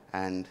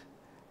 And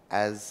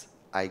as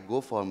I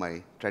go for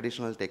my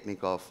traditional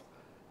technique of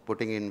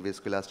putting in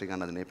viscoelastic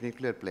under the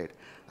epinuclear plate,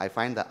 I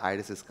find the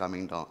iris is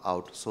coming down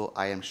out. So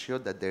I am sure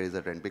that there is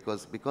a rent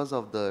because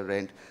of the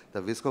rent,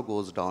 the visco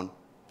goes down,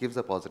 gives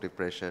a positive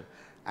pressure,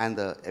 and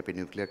the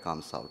epinuclear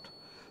comes out.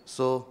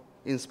 So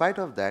in spite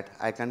of that,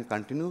 I can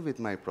continue with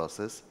my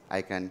process.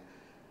 I can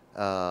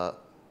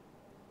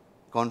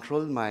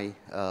control my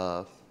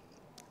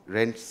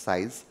rent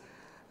size.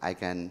 I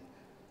can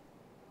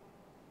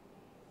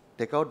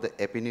take out the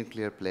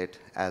epinuclear plate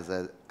as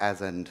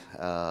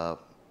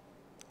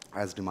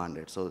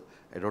demanded. So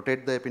I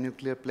rotate the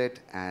epinuclear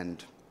plate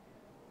and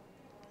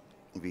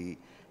we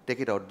take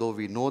it out, though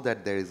we know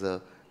that there is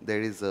a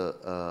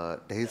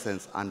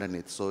dehiscence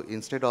underneath. So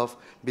instead of,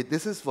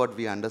 this is what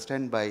we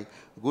understand by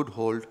good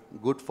hold,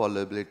 good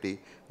followability,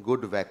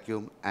 good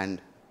vacuum, and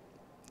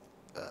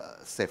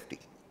safety.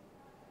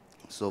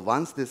 So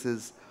once this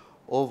is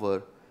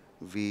over,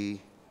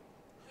 we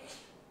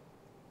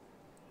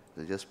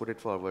just put it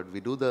forward. We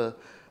do the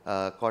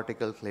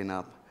cortical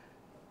cleanup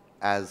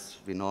as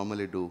we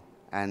normally do,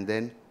 and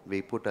then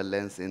we put a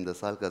lens in the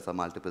sulcus, a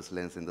multipurpose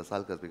lens in the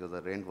sulcus, because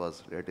the rent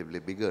was relatively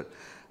bigger.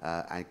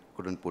 I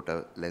couldn't put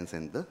a lens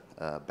in the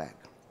bag.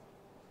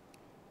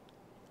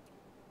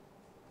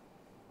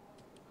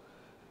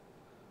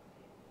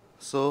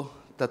 So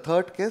the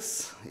third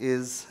case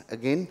is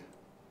again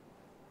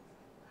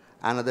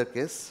another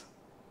case.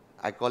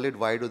 I call it,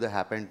 why do they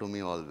happen to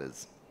me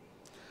always?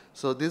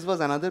 So this was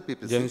another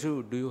PPC.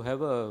 Jangshu, do you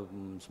have a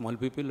small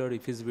pupil or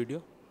IFIS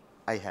video?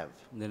 I have.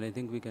 Then I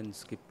think we can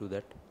skip to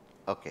that.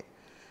 Okay.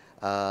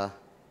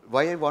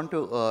 Why I want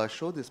to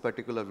show this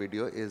particular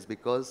video is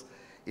because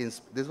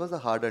this was a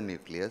harder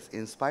nucleus.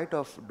 In spite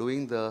of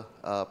doing the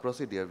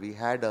procedure, we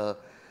had a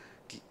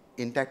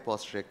intact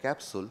posterior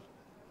capsule,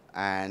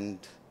 and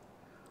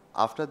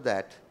after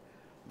that,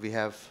 we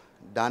have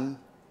done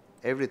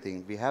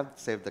everything. We have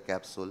saved the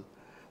capsule,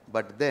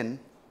 but then,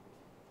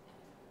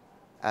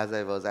 as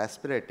I was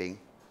aspirating,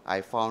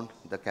 I found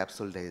the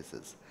capsule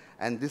dehiscence.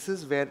 And this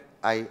is where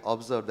I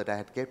observed that I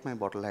had kept my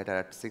bottle height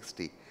at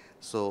 60.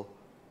 So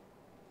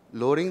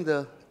lowering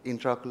the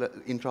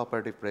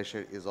intraoperative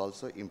pressure is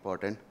also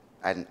important,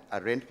 and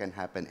a rent can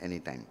happen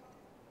anytime.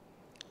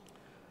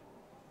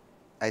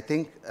 I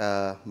think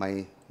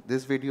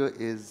this video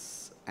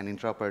is an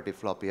intraoperative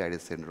floppy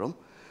iris syndrome.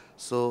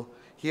 So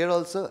here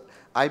also,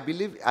 I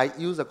believe I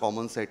use a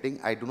common setting.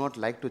 I do not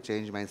like to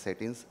change my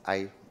settings.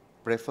 I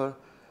prefer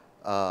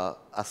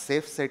a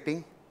safe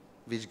setting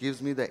which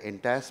gives me the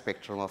entire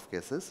spectrum of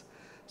cases.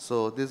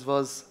 So this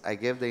was, I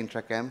gave the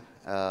intracam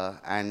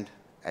and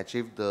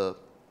achieved the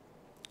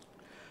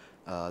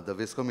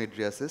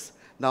viscomydriasis.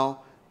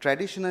 Now,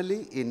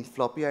 traditionally in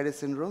floppy iris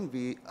syndrome,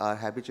 we are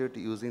habituated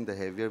to using the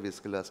heavier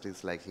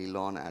viscoelastics like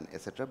Helon and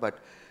etc. But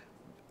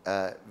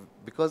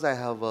because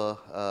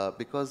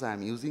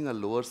I'm using a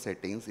lower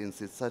settings in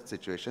such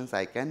situations,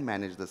 I can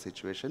manage the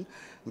situation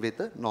with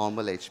a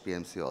normal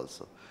HPMC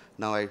also.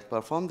 Now I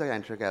perform the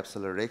anterior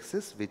capsular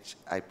rhexis, which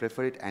I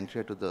prefer it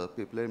anterior to the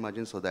pupillary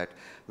margin, so that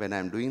when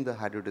I'm doing the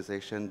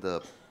hydrodissection,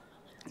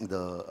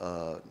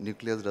 the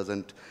nucleus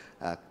doesn't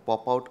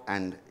pop out,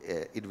 and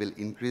it will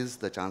increase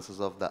the chances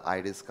of the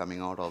iris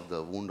coming out of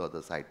the wound or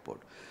the side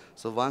port.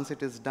 So once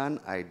it is done,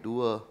 I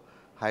do a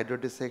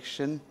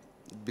hydrodissection,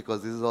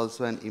 because this is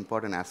also an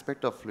important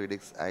aspect of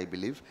fluidics, I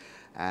believe,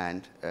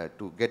 and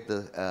to get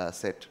the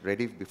set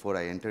ready before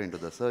I enter into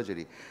the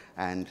surgery.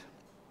 And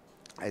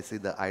I see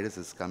the iris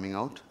is coming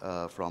out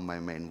from my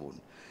main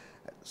wound.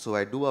 So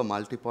I do a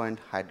multi-point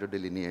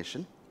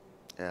hydrodelineation,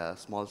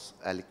 small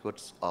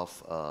aliquots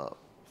of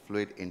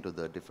fluid into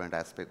the different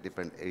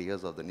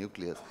areas of the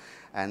nucleus.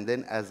 And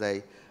then as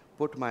I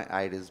put my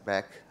iris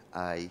back,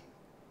 I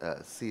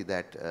see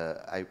that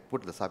I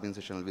put the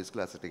subincisional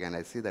viscoelastic, and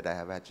I see that I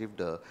have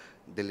achieved a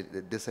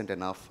decent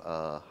enough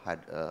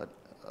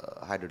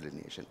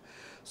hydrodelineation.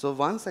 So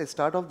once I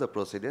start off the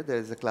procedure, there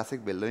is a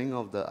classic bellowing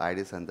of the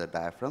iris and the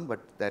diaphragm, but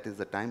that is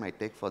the time I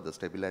take for the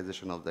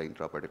stabilization of the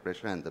intraoperative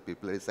pressure and the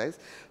pupillary size.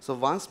 So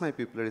once my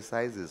pupillary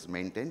size is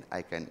maintained,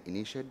 I can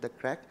initiate the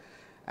crack,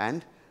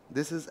 and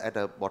this is at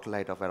a bottle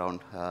height of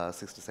around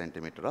 60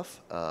 centimeter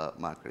of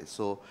mercury.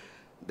 So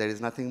there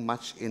is nothing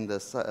much in the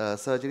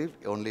surgery,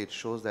 only it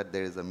shows that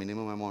there is a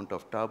minimum amount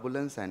of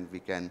turbulence, and we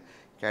can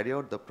carry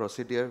out the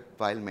procedure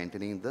while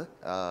maintaining the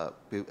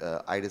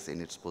iris in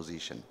its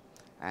position.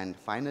 And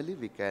finally,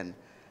 we can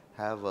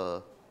have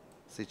a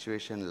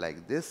situation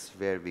like this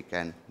where we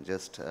can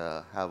just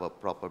have a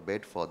proper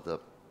bed for the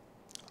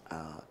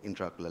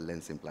intraocular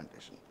lens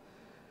implantation.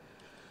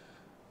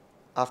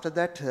 After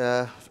that,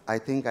 I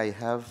think I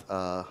have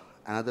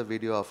another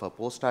video of a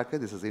post-RK.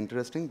 This is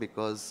interesting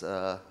because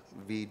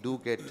we do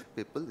get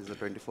people, this is a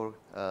 24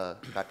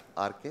 cut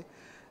RK,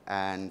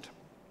 and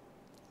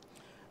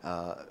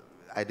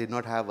I did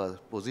not have a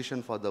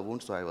position for the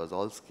wound, so I was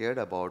all scared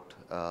about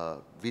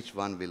which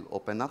one will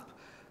open up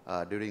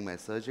during my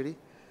surgery.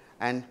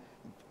 And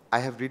I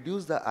have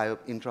reduced the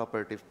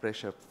intraoperative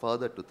pressure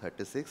further to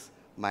 36.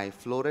 My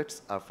flow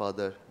rates are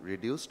further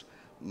reduced.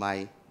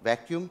 My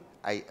vacuum,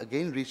 I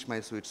again reach my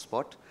sweet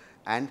spot,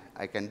 and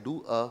I can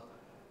do a,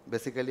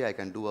 basically I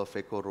can do a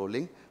phaco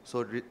rolling.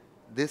 So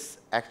this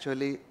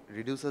actually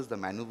reduces the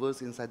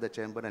maneuvers inside the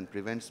chamber and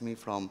prevents me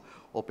from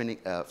opening,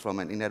 from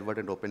an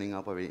inadvertent opening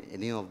up of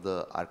any of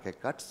the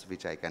RK cuts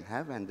which I can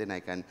have, and then I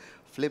can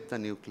flip the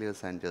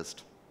nucleus and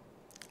just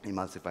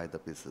emulsify the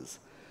pieces.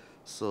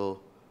 So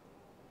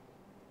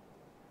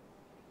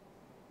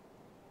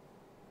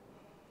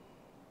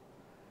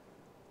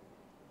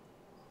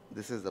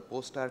this is the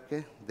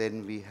post-RK.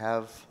 Then we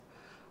have,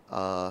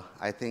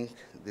 I think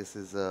this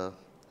is a,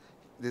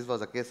 this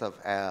was a case of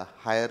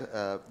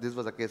this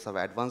was a case of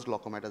advanced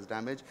glaucomatous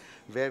damage,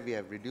 where we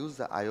have reduced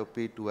the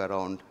IOP to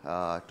around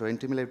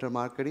 20 millimeter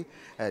mercury,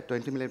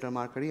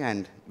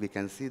 and we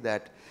can see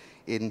that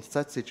in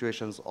such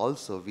situations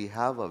also we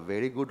have a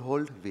very good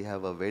hold, we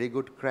have a very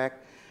good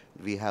crack,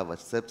 we have a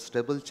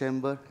stable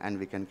chamber, and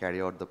we can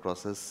carry out the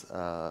process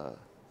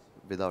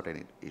without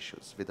any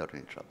issues, without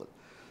any trouble.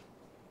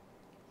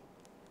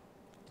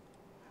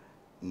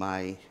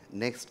 My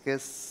next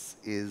case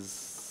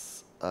is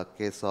a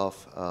case of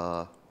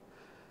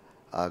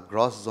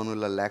gross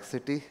zonular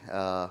laxity,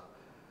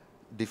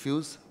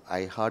 diffuse.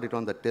 I heard it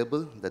on the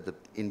table that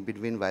in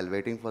between, while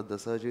waiting for the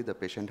surgery, the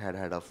patient had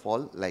had a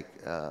fall, like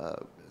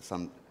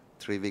some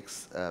 3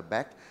 weeks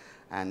back,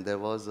 and there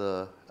was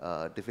a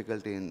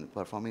difficulty in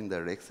performing the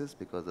rhexis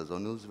because the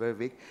zonules were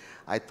weak.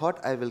 I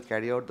thought I will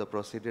carry out the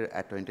procedure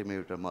at 20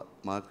 millimeter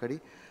mercury,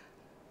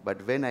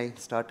 but when I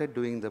started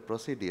doing the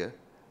procedure,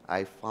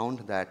 I found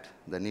that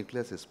the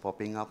nucleus is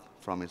popping up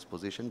from its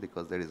position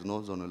because there is no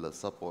zonular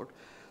support.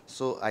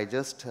 So I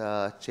just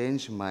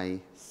changed my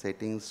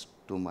settings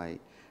to my,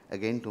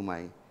 again to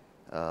my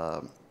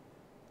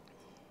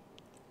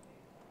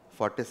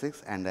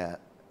 46, and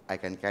I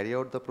can carry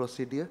out the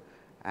procedure,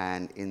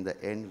 and in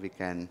the end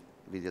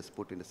we just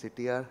put in the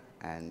CTR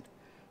and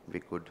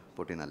we could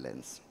put in a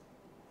lens.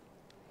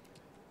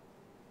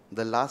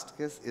 The last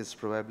case is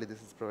probably,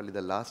 this is probably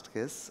the last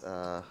case,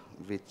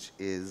 which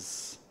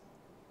is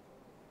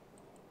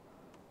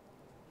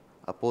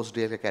a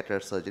post-DLK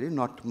cataract surgery,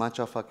 not much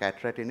of a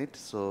cataract in it,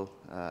 so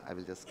I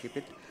will just skip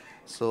it.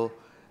 So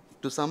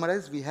to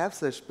summarize, we have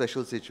such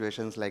special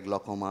situations like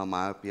glaucoma,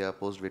 myopia,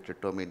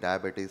 post-vitrectomy,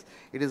 diabetes.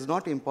 It is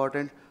not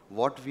important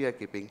what we are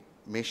keeping.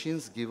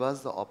 Machines give us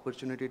the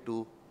opportunity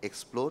to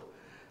explore.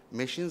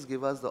 Machines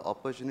give us the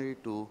opportunity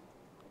to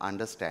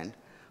understand.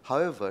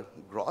 However,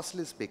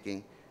 grossly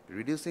speaking,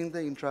 reducing the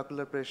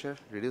intraocular pressure,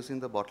 reducing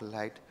the bottle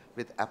height,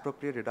 with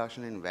appropriate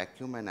reduction in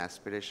vacuum and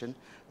aspiration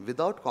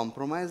without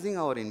compromising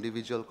our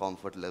individual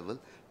comfort level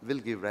will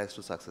give rise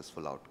to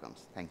successful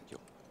outcomes. Thank you.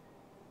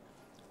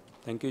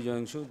 Thank you,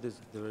 Jayanshu.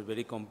 They were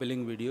very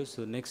compelling videos.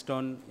 So next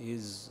on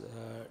is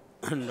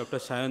Dr.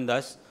 Shayan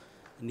Das,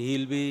 and he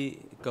will be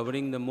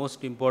covering the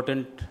most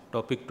important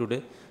topic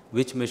today,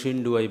 which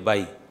machine do I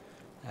buy?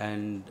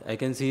 And I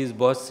can see his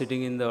boss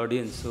sitting in the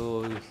audience,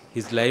 so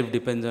his life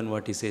depends on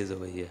what he says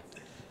over here.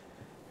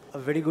 A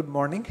very good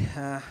morning.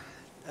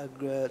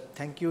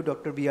 Thank you,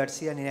 Dr.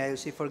 BRC and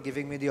AIOC, for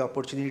giving me the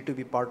opportunity to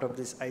be part of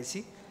this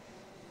IC.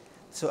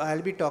 So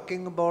I'll be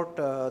talking about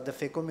the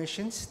phaco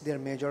machines, their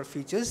major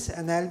features,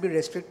 and I'll be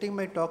restricting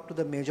my talk to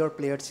the major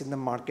players in the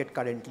market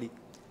currently.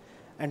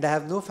 And I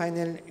have no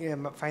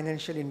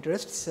financial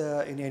interests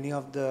in any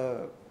of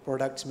the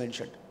products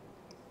mentioned.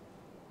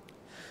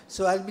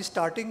 So I'll be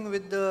starting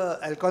with the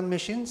Alcon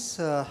machines.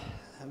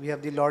 We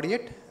have the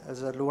Laureate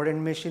as a lower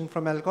end machine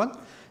from Alcon.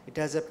 It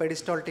has a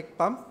peristaltic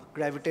pump,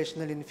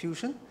 gravitational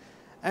infusion,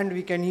 and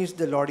we can use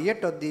the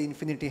Laureate or the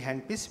Infinity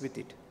handpiece with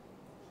it.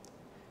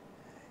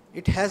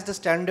 It has the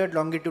standard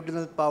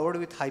longitudinal power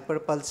with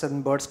hyperpulse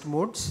and burst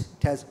modes.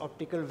 It has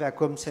optical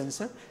vacuum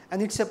sensor,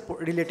 and it's a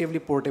relatively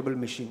portable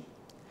machine.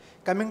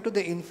 Coming to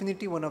the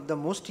Infinity, one of the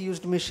most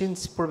used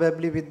machines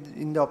probably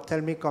in the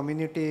ophthalmic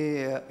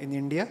community in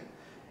India.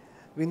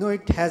 We know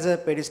it has a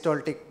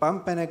peristaltic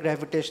pump and a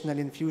gravitational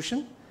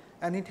infusion,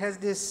 and it has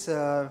this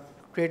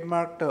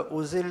trademarked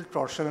Ozil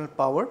torsional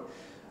power,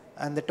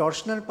 and the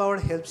torsional power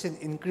helps in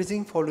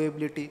increasing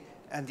followability,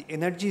 and the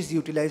energy is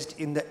utilized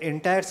in the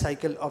entire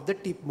cycle of the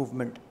tip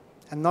movement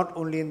and not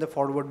only in the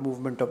forward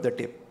movement of the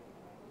tip.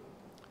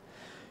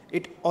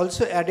 It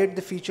also added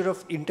the feature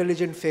of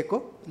intelligent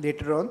phaco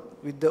later on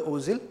with the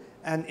Ozil,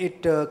 and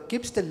it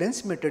keeps the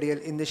lens material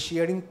in the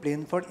shearing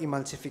plane for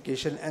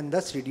emulsification and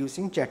thus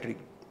reducing chattering.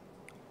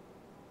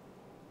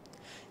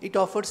 It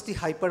offers the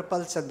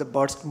hyperpulse and the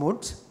burst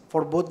modes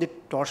for both the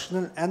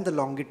torsional and the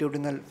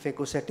longitudinal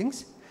phaco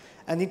settings,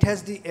 and it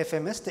has the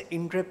FMS, the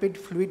Intrepid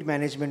Fluid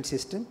Management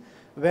System,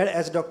 where,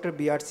 as Dr.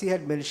 BRC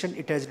had mentioned,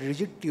 it has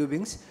rigid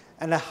tubings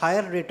and a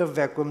higher rate of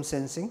vacuum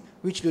sensing,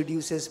 which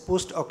reduces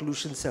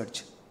post-occlusion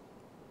surge.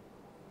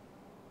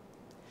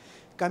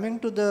 Coming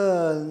to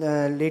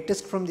the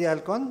latest from the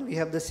Alcon, we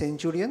have the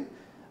Centurion.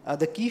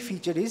 The key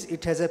feature is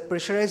it has a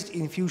pressurized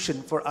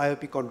infusion for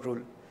IOP control,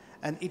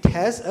 and it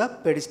has a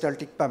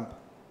peristaltic pump.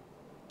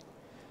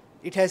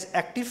 It has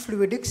active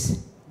fluidics,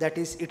 that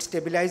is, it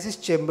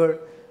stabilizes chamber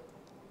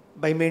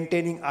by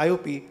maintaining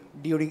IOP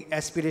during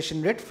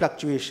aspiration rate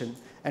fluctuation.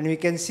 And we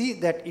can see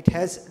that it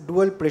has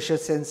dual pressure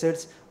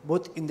sensors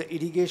both in the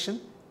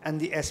irrigation and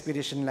the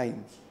aspiration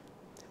line,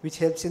 which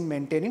helps in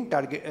maintaining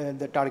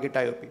the target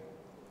IOP.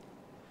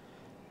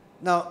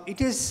 Now, it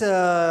is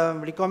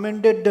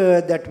recommended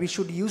that we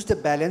should use the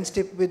balance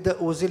tip with the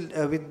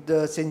Ozil, with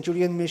the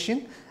Centurion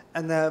machine,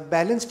 and the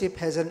balance tip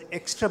has an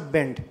extra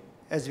bend,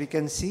 as we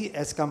can see,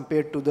 as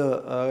compared to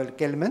the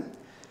Kelman.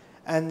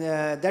 And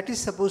that is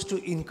supposed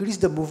to increase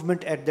the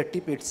movement at the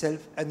tip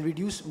itself and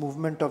reduce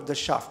movement of the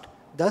shaft,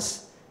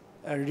 thus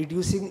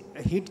reducing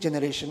heat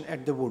generation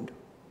at the wound.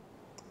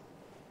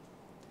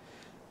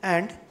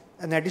 And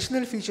an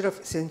additional feature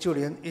of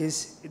Centurion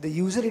is the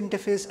user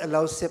interface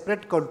allows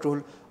separate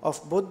control of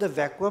both the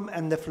vacuum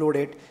and the flow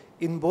rate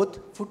in both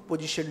foot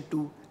position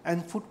 2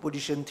 and foot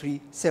position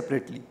 3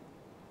 separately.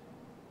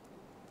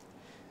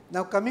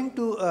 Now coming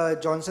to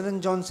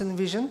Johnson & Johnson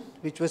Vision,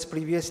 which was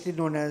previously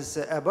known as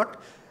Abbott,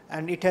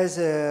 and it has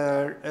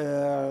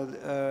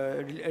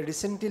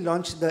recently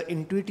launched the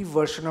intuitive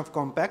version of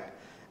Compact,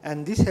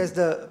 and this has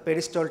the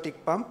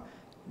peristaltic pump.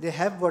 They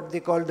have what they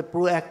call the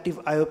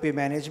proactive IOP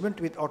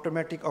management with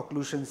automatic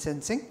occlusion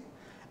sensing,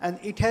 and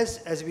it has,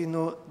 as we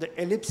know,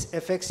 the ellipse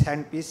FX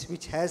handpiece,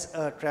 which has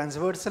a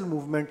transversal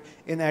movement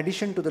in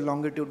addition to the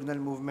longitudinal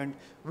movement,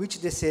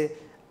 which they say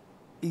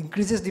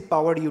increases the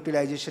power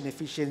utilization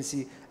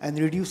efficiency and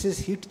reduces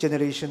heat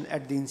generation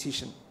at the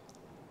incision.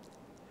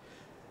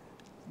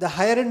 The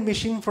higher end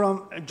machine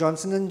from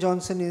Johnson &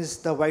 Johnson is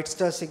the White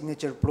Star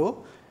Signature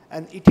Pro,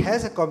 and it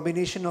has a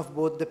combination of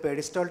both the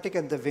peristaltic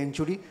and the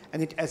venturi,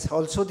 and it has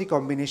also the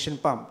combination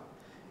pump.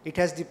 It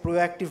has the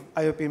proactive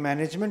IOP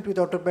management with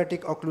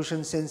automatic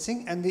occlusion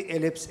sensing and the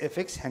ellipse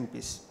FX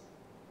handpiece.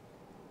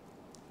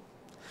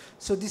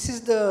 So this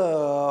is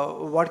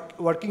the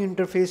working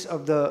interface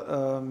of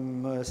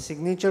the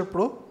Signature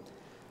Pro.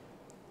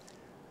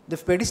 The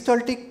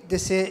peristaltic, they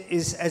say,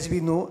 is, as we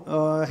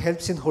know,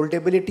 helps in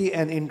holdability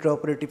and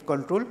intraoperative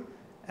control,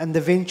 and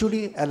the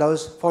venturi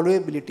allows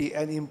followability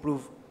and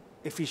improve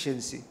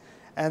efficiency.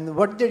 And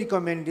what they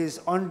recommend is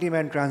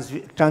on-demand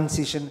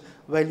transition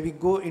while we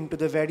go into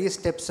the various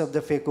steps of the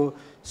phaco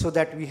so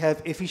that we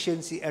have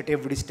efficiency at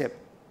every step.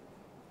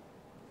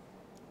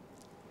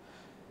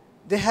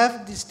 They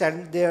have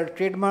their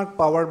trademark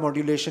power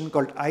modulation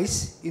called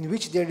ICE, in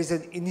which there is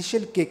an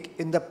initial kick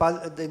in the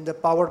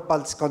power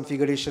pulse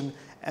configuration,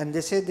 and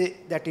they say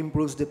that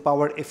improves the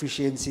power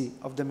efficiency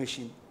of the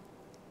machine.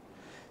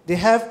 They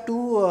have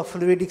two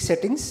fluidic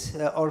settings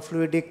or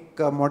fluidic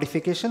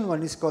modification.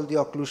 One is called the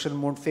occlusion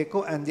mode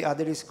phaco and the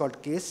other is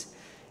called case.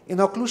 In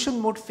occlusion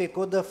mode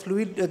phaco, the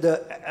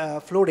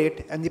flow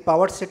rate and the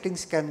power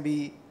settings can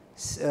be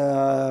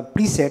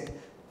preset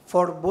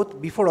for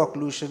both before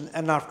occlusion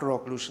and after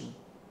occlusion.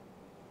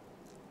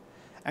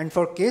 And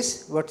for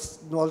case, what's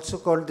also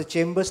called the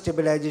chamber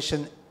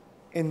stabilization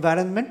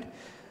environment,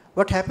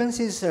 what happens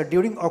is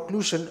during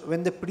occlusion,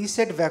 when the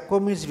preset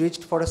vacuum is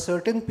reached for a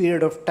certain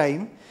period of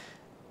time,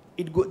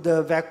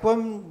 the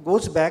vacuum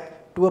goes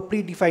back to a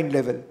predefined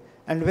level.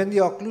 And when the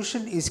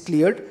occlusion is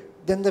cleared,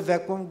 then the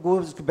vacuum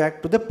goes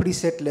back to the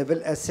preset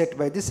level as set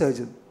by the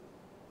surgeon.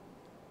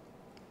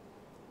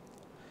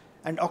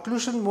 And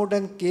occlusion mode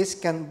and case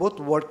can both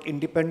work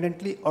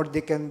independently or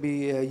they can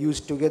be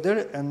used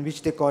together, and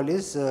which they call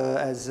is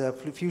as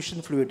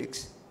fusion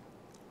fluidics.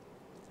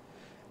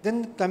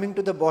 Then coming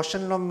to the Bosch &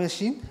 Lomb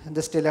machine,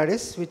 the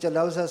Stellaris, which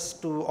allows us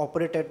to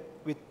operate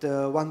with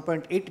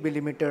 1.8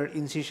 millimeter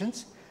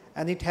incisions,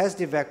 and it has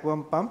the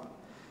vacuum pump.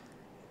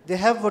 They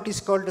have what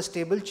is called a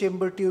stable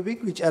chamber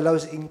tubing, which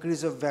allows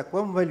increase of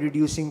vacuum while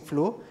reducing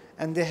flow,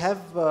 and they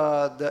have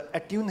the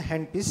attune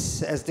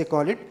handpiece, as they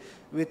call it,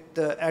 with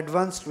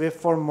advanced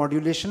waveform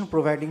modulation,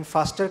 providing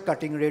faster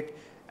cutting rate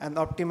and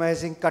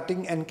optimizing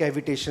cutting and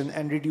cavitation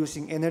and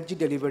reducing energy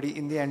delivery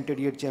in the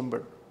anterior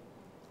chamber.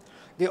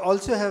 They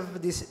also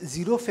have this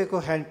zero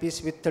phaco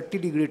handpiece with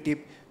 30-degree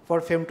tip for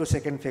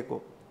femtosecond phaco.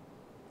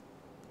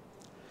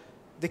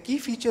 The key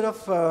feature of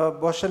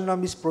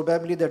Bosch-Ullmann is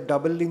probably the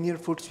double linear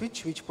foot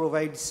switch, which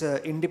provides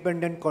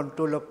independent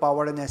control of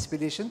power and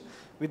aspiration.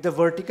 With the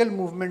vertical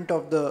movement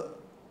of the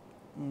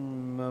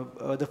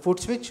foot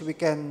switch, we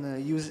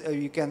can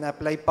you can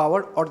apply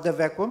power or the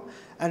vacuum,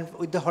 and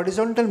with the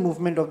horizontal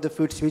movement of the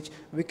foot switch,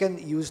 we can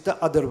use the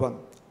other one.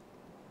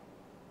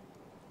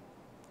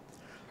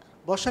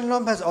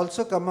 Bosch-Ullmann has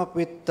also come up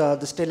with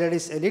the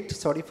Stellaris Elite.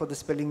 Sorry for the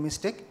spelling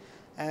mistake.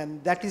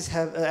 And that is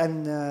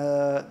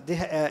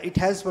it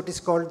has what is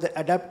called the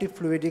adaptive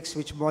fluidics,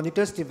 which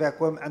monitors the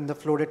vacuum and the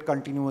flow rate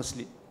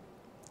continuously.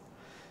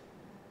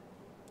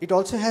 It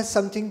also has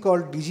something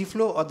called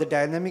DigiFlow, or the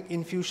dynamic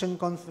infusion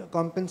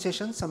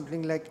compensation,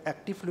 something like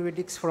active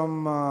fluidics from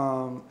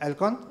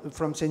Alcon,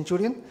 from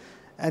Centurion,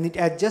 and it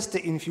adjusts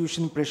the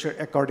infusion pressure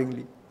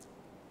accordingly.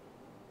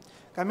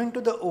 Coming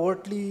to the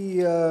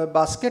overtly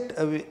basket,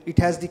 it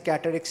has the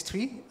Cater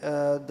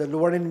X3, the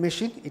lower end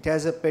machine. It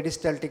has a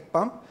peristaltic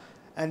pump,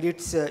 and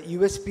its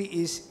USP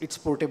is its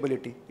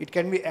portability. It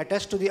can be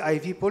attached to the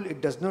IV pole.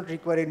 It does not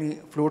require any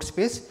floor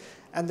space,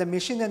 and the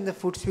machine and the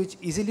foot switch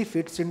easily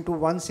fits into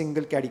one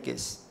single carry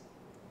case.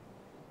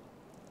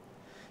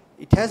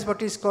 It has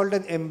what is called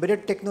an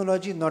embedded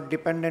technology, not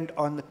dependent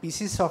on the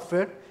PC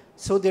software,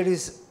 so there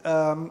is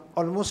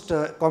almost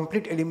a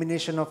complete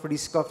elimination of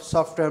risk of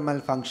software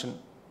malfunction.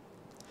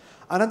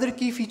 Another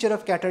key feature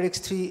of Cater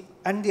X3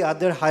 and the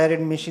other higher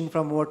end machine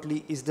from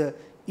Wortley is the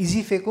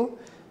Easy phaco.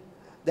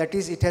 That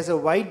is, it has a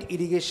wide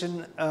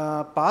irrigation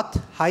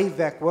path, high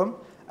vacuum,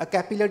 a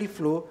capillary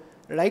flow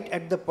right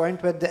at the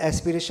point where the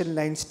aspiration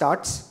line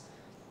starts,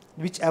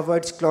 which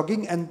avoids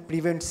clogging and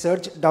prevents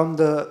surge down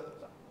the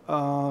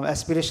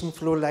aspiration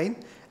flow line.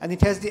 And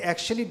it has the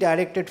actually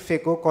directed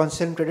phaco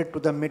concentrated to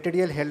the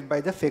material held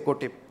by the phaco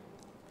tip.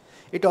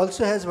 It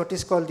also has what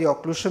is called the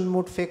occlusion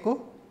mode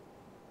phaco,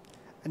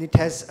 and it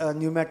has a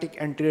pneumatic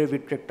anterior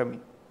vitrectomy.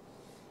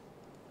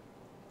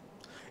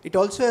 It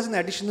also has an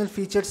additional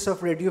features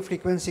of radio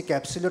frequency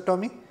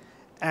capsulotomy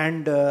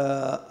and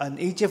an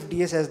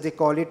HFDS, as they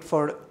call it,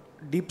 for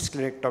deep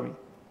sclerectomy.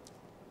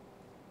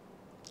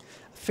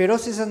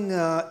 Pharos is an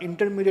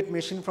intermediate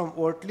machine from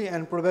Wortley,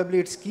 and probably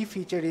its key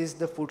feature is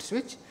the foot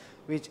switch,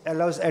 which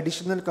allows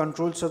additional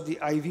controls of the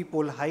IV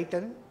pole height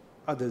and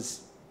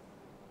others.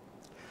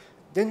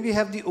 Then we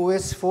have the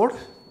OS4,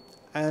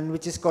 and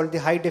which is called the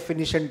high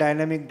definition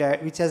dynamic,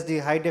 which has the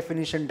high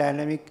definition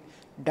dynamic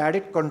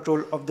direct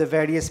control of the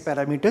various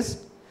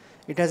parameters.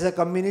 It has a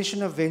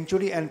combination of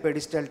venturi and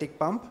peristaltic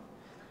pump,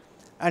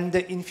 and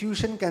the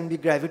infusion can be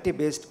gravity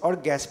based or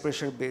gas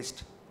pressure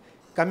based.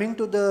 Coming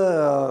to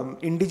the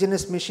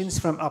indigenous machines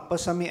from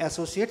Appasamy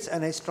Associates,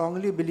 and I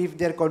strongly believe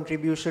their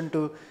contribution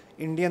to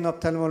Indian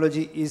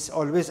ophthalmology is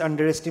always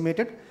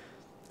underestimated.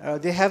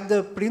 They have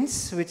the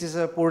Prince, which is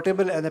a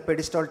portable and a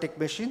peristaltic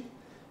machine.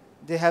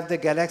 They have the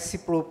Galaxy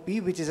Pro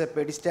P, which is a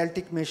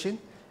peristaltic machine,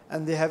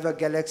 and they have a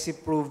Galaxy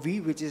Pro V,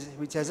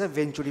 which has a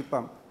venturi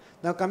pump.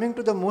 Now coming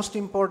to the most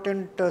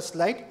important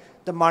slide,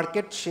 the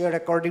market share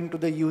according to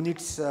the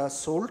units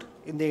sold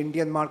in the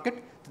Indian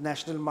market, the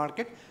national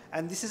market,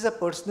 and this is a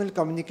personal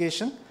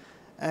communication.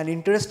 And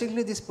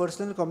interestingly, this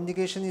personal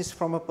communication is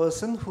from a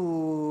person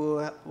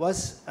who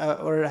was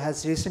or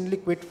has recently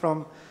quit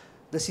from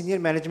the senior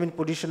management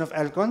position of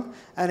Alcon,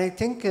 and I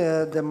think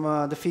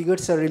the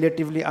figures are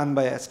relatively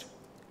unbiased.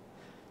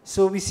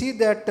 So we see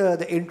that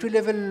the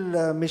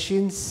entry-level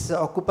machines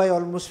occupy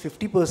almost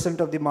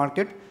 50% of the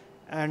market,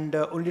 and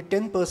only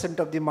 10%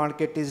 of the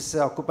market is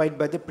occupied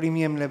by the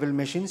premium level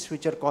machines,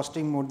 which are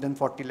costing more than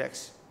 40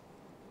 lakhs.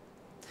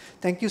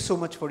 Thank you so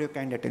much for your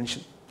kind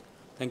attention.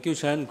 Thank you,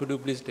 Shan. Could you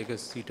please take a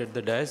seat at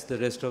the dais? The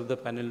rest of the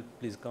panel,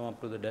 please come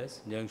up to the dais.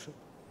 Jiangshu.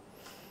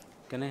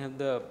 Can I have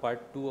the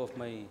part 2 of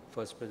my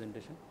first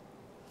presentation?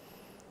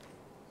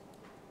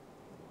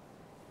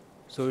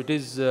 So it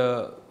is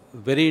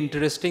very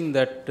interesting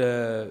that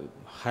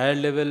higher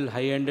level,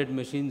 high-ended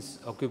machines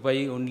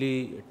occupy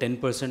only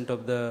 10%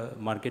 of the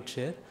market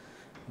share,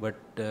 but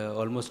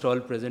almost all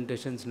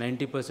presentations,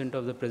 90%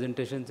 of the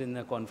presentations in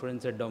the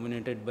conference are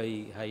dominated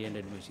by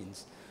high-ended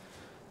machines.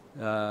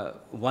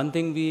 One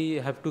thing we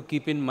have to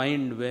keep in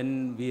mind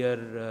when we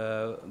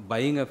are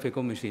buying a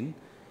phaco machine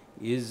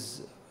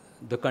is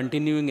the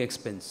continuing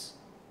expense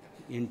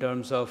in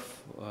terms of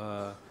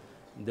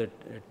the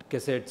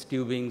cassettes,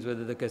 tubings,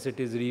 whether the cassette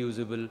is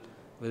reusable,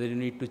 whether you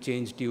need to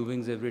change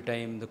tubings every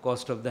time, the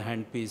cost of the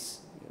handpiece,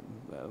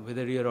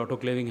 whether you are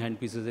autoclaving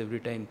handpieces every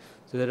time.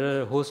 So there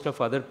are a host of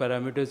other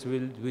parameters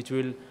which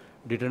will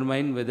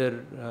determine whether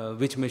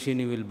which machine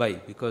you will buy,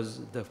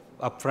 because the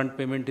upfront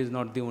payment is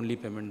not the only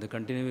payment. The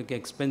continuing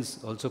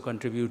expense also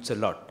contributes a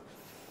lot.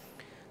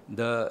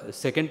 The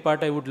second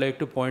part I would like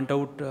to point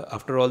out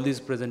after all these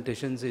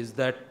presentations is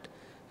that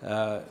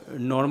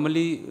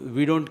normally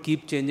we don't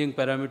keep changing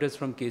parameters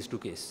from case to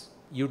case.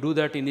 You do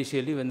that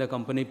initially when the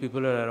company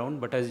people are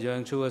around, but as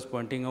Jiangshu was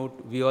pointing out,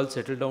 we all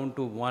settle down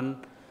to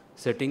one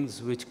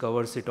settings which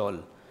covers it all,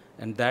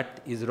 and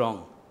that is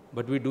wrong.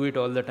 But we do it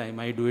all the time.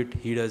 I do it,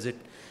 he does it.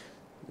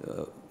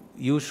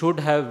 you should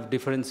have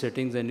different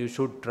settings and you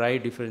should try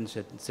different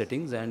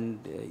settings, and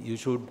you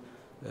should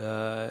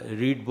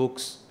read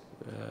books,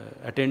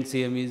 attend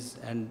CMEs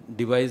and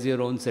devise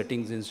your own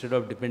settings instead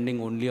of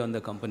depending only on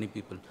the company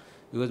people.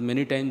 Because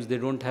many times they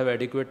don't have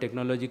adequate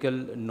technological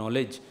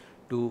knowledge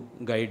to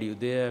guide you.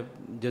 They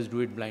just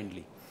do it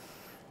blindly.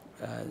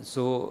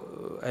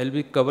 So I'll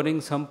be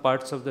covering some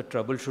parts of the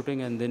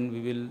troubleshooting, and then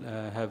we will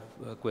have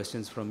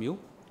questions from you.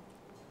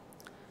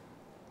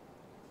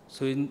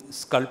 So in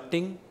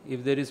sculpting,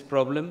 if there is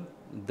problem,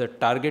 the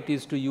target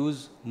is to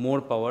use more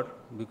power,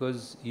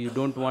 because you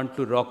don't want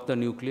to rock the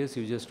nucleus,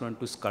 you just want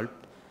to sculpt,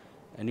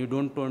 and you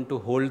don't want to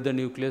hold the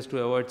nucleus to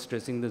avoid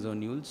stressing the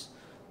zonules.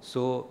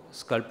 So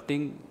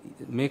sculpting,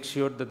 make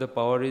sure that the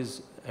power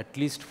is at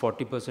least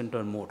 40%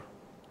 or more.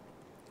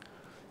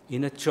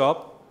 In a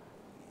chop,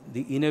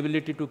 the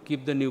inability to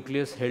keep the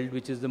nucleus held,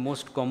 which is the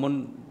most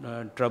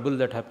common trouble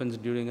that happens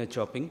during a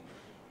chopping,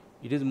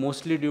 it is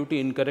mostly due to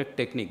incorrect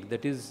technique.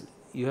 That is,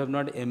 you have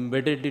not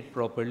embedded it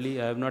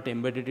properly. I have not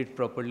embedded it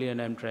properly and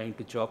I am trying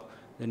to chop.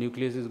 The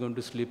nucleus is going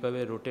to slip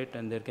away, rotate,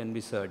 and there can be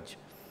surge.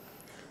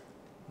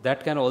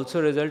 That can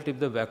also result if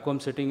the vacuum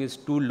setting is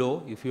too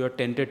low, if you are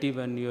tentative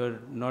and you are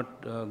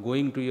not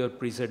going to your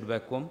preset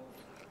vacuum.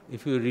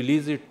 If you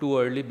release it too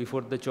early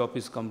before the chop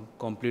is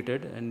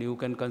completed, and you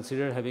can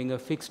consider having a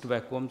fixed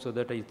vacuum so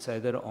that it's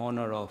either on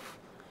or off.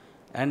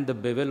 And the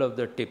bevel of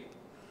the tip,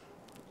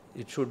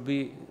 it should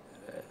be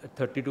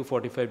 30 to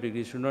 45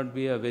 degrees, should not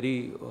be a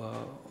very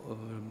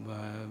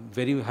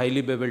very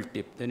highly beveled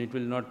tip. Then it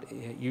will not,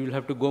 you will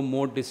have to go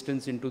more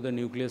distance into the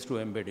nucleus to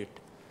embed it.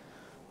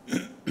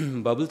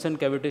 Bubbles and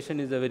cavitation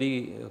is a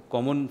very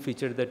common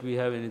feature that we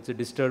have, and it's a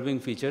disturbing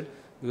feature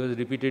because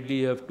repeatedly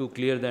you have to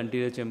clear the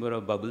anterior chamber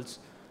of bubbles,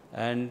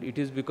 and it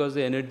is because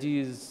the energy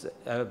is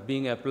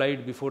being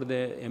applied before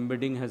the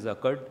embedding has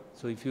occurred.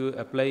 So if you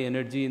apply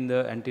energy in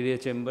the anterior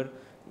chamber,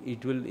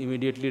 it will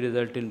immediately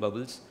result in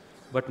bubbles.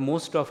 But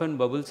most often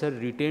bubbles are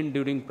retained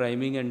during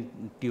priming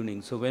and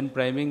tuning. So when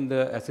priming,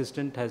 the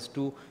assistant has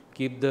to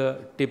keep the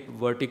tip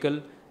vertical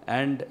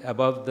and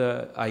above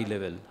the eye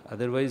level.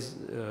 Otherwise,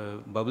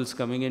 bubbles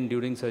coming in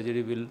during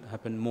surgery will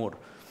happen more.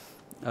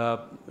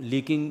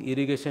 Leaking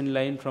irrigation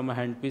line from a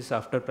handpiece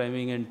after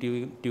priming and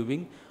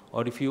tubing,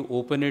 or if you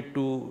open it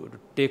to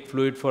take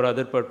fluid for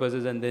other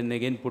purposes and then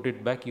again put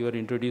it back, you are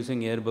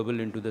introducing air bubble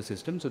into the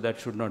system, so that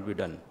should not be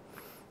done.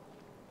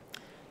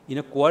 In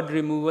a quad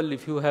removal,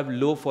 if you have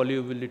low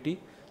solubility,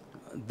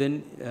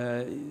 then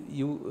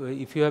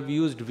if you have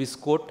used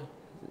viscoat,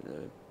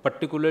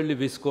 particularly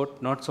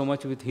viscoat, not so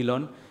much with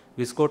Hilon,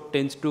 viscoat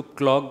tends to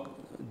clog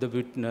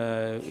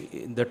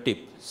the tip.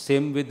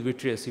 Same with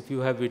vitreous. If you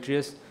have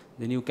vitreous,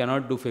 then you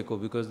cannot do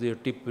phaco because your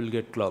tip will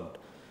get clogged.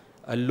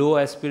 A low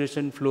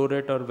aspiration flow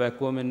rate or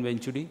vacuum in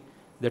venturi,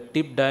 the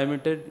tip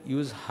diameter,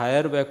 use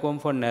higher vacuum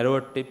for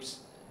narrower tips,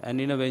 and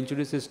in a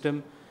venturi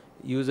system,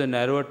 use a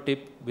narrower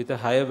tip with a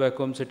higher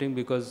vacuum setting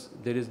because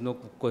there is no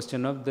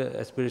question of the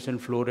aspiration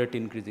flow rate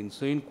increasing.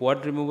 So in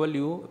quad removal,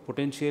 you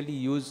potentially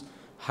use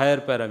higher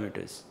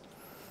parameters.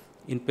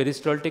 In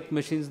peristaltic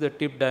machines, the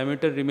tip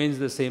diameter remains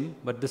the same,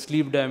 but the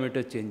sleeve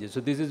diameter changes.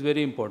 So this is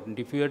very important.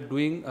 If you are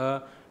doing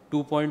a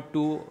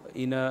 2.2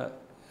 in a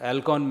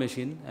Alcon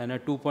machine and a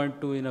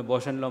 2.2 in a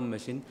Bosch & Lomb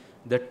machine,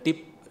 the tip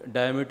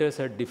diameters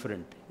are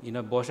different. In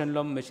a Bosch &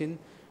 Lomb machine,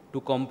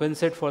 to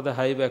compensate for the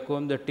high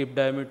vacuum, the tip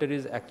diameter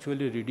is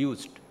actually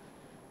reduced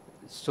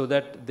so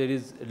that there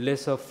is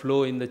less of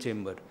flow in the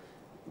chamber.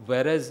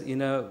 Whereas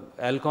in a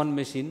Alcon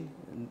machine,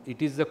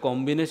 it is the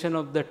combination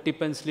of the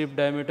tip and sleeve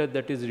diameter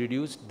that is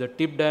reduced. The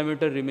tip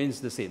diameter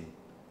remains the same.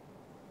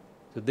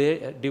 So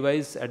they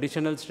devise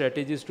additional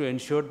strategies to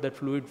ensure that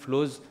fluid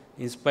flows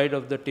in spite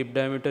of the tip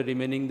diameter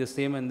remaining the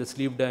same and the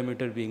sleeve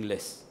diameter being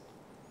less.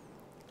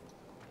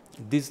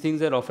 These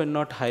things are often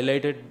not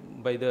highlighted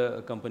by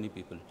the company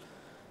people.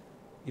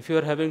 If you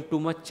are having too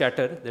much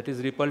chatter, that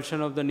is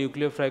repulsion of the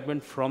nuclear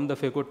fragment from the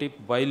phaco tip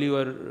while you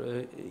are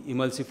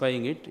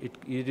emulsifying it,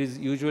 it is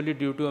usually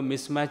due to a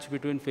mismatch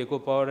between phaco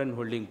power and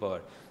holding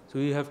power. So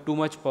you have too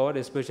much power,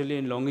 especially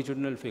in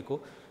longitudinal phaco,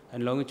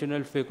 and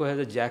longitudinal phaco has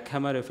a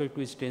jackhammer effect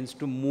which tends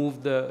to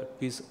move the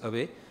piece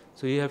away.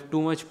 So you have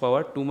too much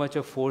power, too much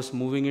of force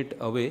moving it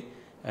away,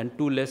 and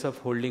too less of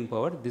holding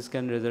power. This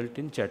can result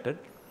in chatter.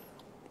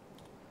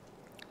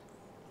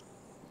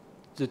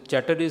 So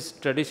chatter is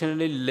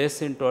traditionally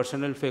less in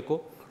torsional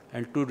phaco,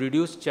 and to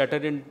reduce chatter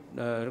in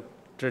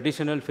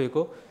traditional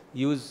phaco,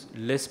 use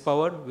less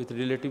power with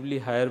relatively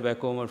higher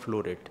vacuum or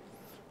flow rate.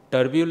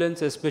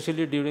 Turbulence,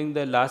 especially during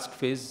the last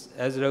phase,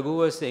 as Raghu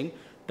was saying,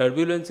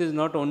 turbulence is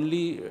not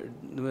only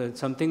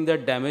something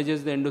that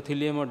damages the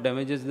endothelium or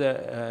damages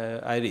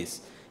the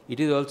iris. It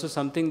is also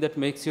something that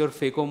makes your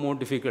phaco more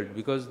difficult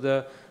because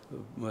the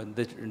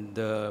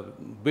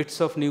bits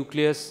of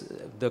nucleus,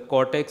 the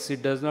cortex,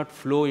 it does not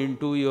flow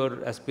into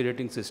your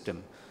aspirating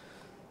system.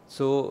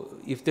 So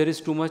if there is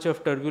too much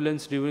of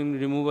turbulence during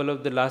removal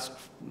of the last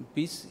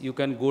piece, you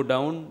can go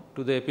down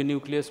to the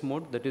epinucleus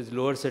mode, that is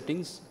lower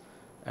settings,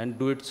 and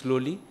do it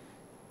slowly.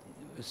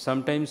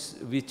 sometimes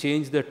we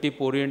change the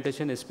tip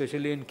orientation,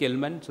 especially in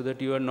Kelman, so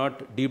that you are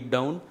not deep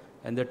down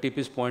and the tip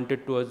is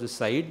pointed towards the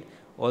side.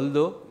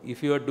 Although,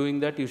 if you are doing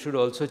that, you should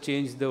also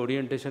change the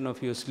orientation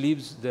of your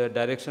sleeves. The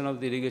direction of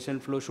the irrigation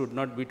flow should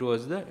not be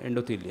towards the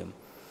endothelium.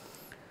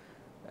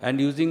 And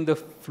using the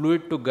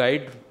fluid to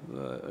guide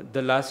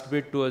the last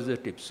bit towards the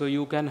tip. So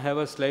you can have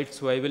a slight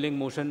swiveling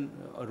motion,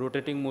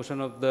 rotating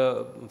motion of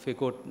the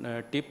phaco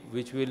tip,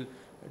 which will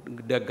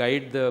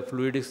guide the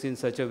fluidics in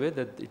such a way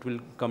that it will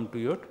come to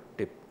your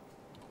tip.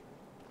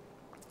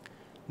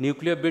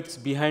 Nuclear bits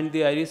behind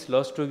the iris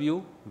lost to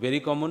view,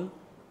 very common,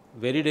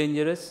 very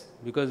dangerous,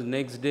 because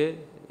next day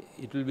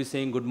it will be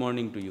saying good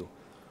morning to you.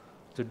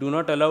 So do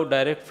not allow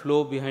direct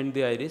flow behind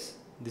the iris.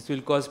 This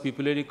will cause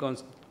pupillary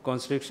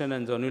constriction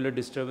and zonular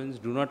disturbance.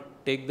 Do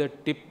not take the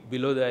tip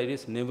below the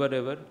iris, never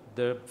ever.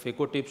 The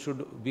phaco tip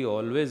should be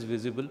always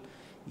visible,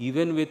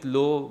 even with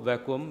low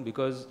vacuum,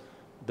 because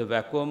the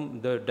vacuum,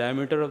 the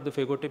diameter of the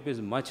phaco tip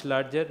is much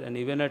larger, and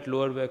even at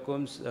lower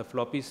vacuums, a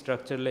floppy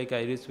structure like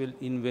iris will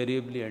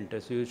invariably enter.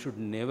 So you should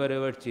never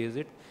ever chase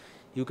it.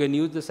 You can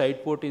use the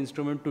side port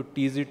instrument to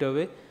tease it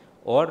away,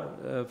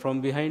 or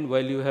from behind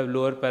while you have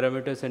lower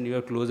parameters and you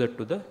are closer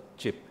to the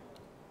chip.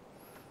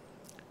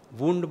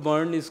 Wound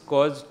burn is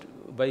caused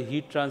by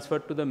heat transfer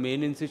to the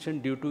main incision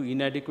due to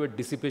inadequate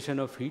dissipation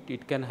of heat.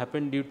 It can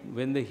happen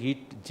when the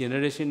heat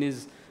generation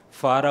is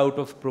far out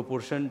of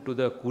proportion to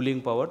the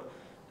cooling power,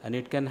 and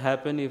it can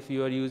happen if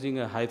you are using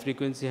a high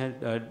frequency,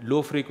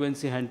 low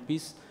frequency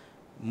handpiece,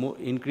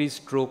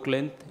 increased stroke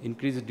length,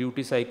 increased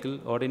duty cycle,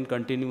 or in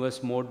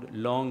continuous mode,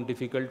 long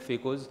difficult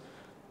phacos.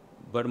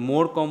 But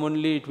more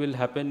commonly it will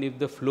happen if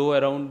the flow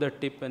around the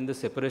tip and the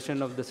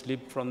separation of the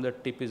slip from the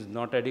tip is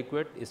not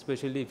adequate,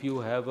 especially if you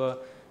have a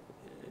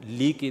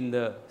leak in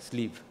the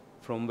sleeve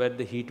from where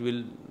the heat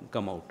will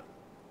come out.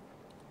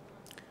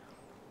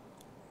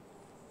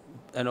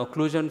 An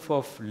occlusion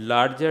of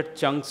larger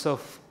chunks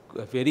of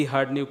very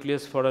hard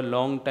nucleus for a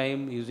long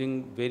time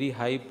using very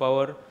high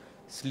power,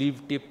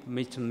 sleeve tip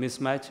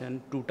mismatch,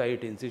 and too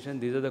tight incision.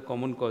 These are the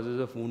common causes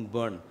of wound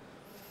burn.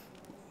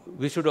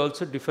 We should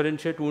also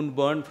differentiate wound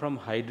burn from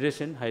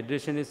hydration.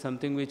 Hydration is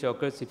something which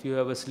occurs if you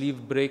have a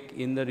sleeve break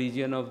in the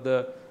region of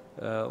the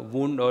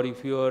wound, or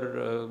if you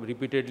are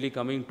repeatedly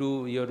coming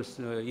to your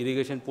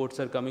irrigation ports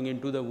are coming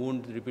into the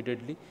wound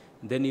repeatedly,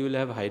 then you will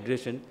have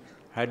hydration.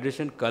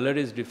 Hydration color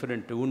is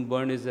different. Wound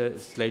burn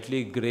is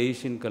slightly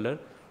grayish in color,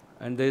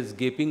 and there is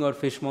gaping or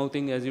fish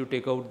mouthing as you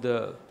take out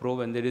the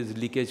probe, and there is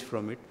leakage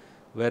from it.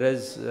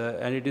 Whereas,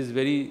 and it is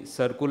very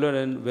circular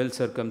and well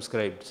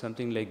circumscribed,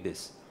 something like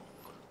this.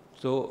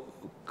 So,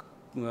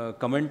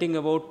 commenting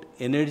about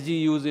energy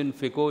use in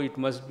phaco, it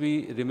must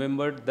be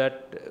remembered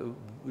that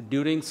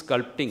during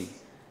sculpting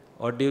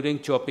or during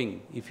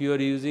chopping, if you are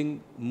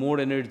using more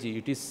energy,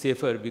 it is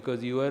safer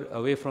because you are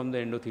away from the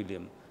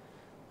endothelium.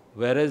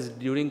 Whereas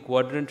during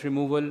quadrant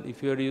removal,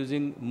 if you are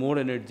using more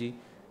energy,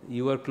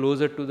 you are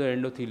closer to the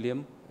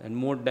endothelium and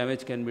more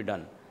damage can be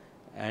done.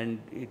 And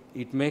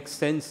it makes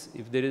sense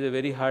if there is a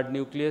very hard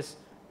nucleus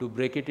to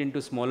break it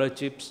into smaller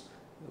chips,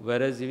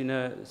 whereas in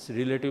a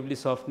relatively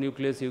soft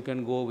nucleus, you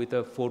can go with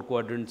 4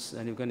 quadrants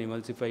and you can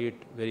emulsify it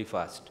very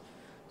fast.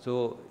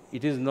 So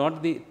it is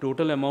not the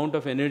total amount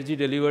of energy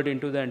delivered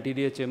into the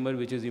anterior chamber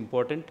which is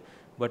important,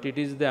 but it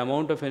is the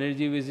amount of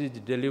energy which is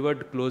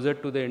delivered closer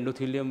to the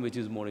endothelium which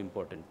is more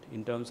important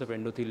in terms of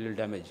endothelial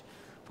damage.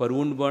 For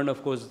wound burn,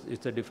 of course,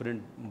 it's a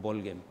different ball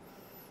game.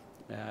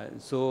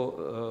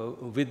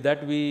 With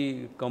that,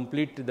 we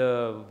complete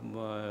the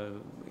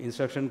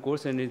instruction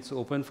course, and it's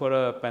open for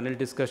a panel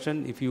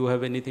discussion. If you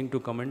have anything to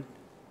comment,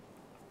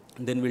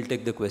 then we'll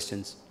take the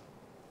questions.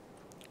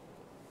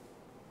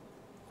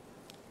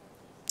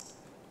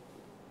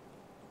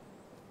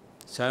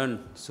 Shayan,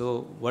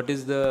 so what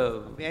is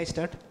the... May I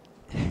start?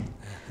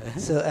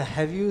 So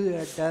have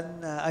you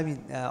done,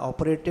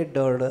 operated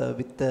or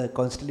with the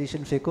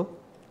constellation phaco?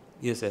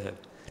 Yes, I have.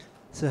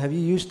 So have you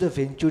used the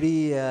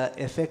Venturi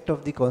effect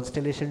of the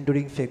constellation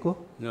during phaco?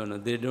 No,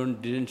 they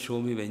didn't show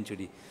me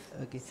Venturi.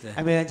 Okay. So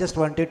I just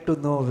wanted to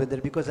know whether,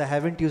 because I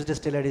haven't used the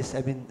Stellaris,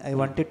 I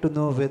wanted to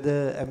know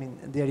whether,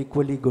 they are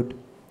equally good.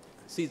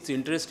 See, it's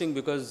interesting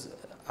because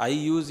I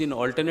use, in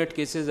alternate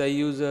cases, I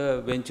use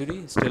a Venturi,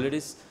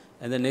 Stellaris,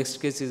 and the next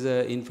case is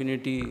a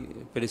Infinity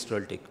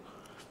peristaltic.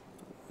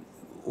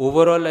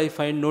 Overall, I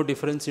find no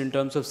difference in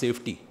terms of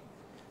safety.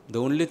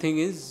 The only thing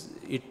is,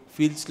 it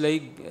feels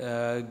like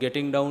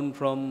getting down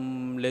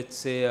from, let's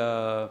say,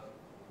 a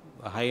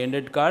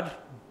high-ended car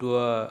to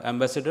an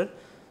Ambassador.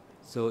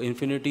 So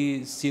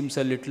Infinity seems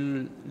a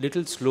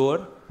little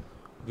slower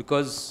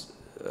because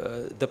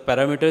the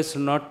parameters are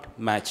not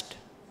matched.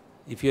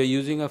 If you are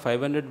using a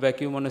 500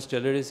 vacuum on a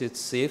Stellaris, it's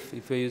safe.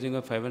 If you are using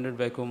a 500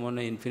 vacuum on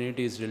an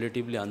Infinity, it's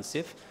relatively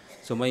unsafe.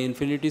 So my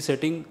Infinity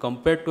setting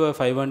compared to a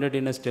 500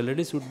 in a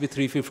Stellaris would be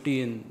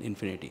 350 in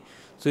Infinity.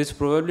 So it's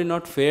probably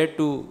not fair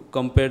to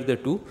compare the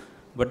two,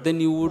 but then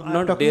you would not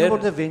dare... I'm talking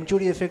about the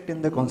Venturi effect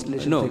in the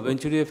constellation. No,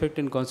 Venturi effect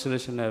in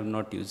constellation I have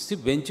not used. See,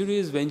 Venturi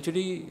is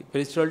Venturi,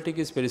 peristaltic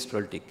is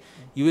peristaltic.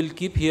 You will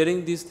keep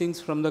hearing these things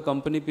from the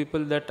company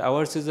people that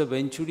ours is a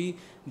venturi,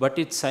 but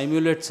it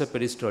simulates a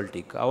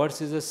peristaltic.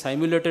 Ours is a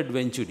simulated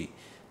venturi.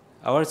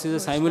 Ours is a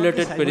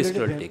simulated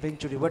peristaltic.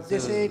 Venturi. What they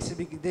say,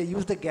 they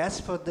use the gas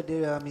for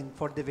the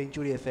for the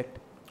venturi effect.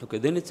 Okay,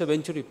 then it's a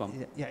venturi pump.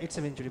 Yeah, it's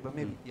a venturi pump,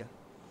 maybe. Yeah.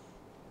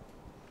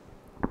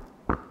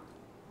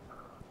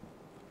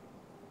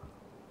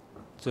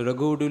 So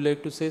Raghu, would you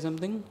like to say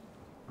something?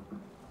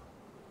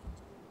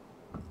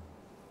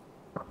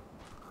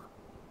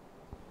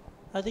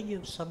 I think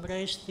you've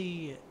summarized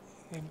the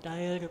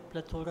entire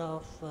plethora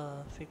of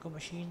phaco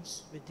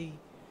machines with the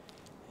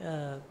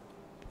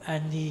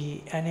and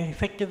an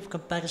effective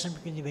comparison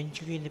between the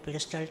venturi and the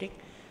peristaltic.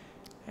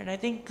 And I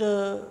think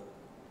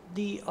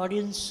the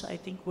audience, I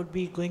think, would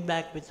be going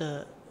back with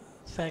a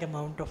fair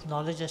amount of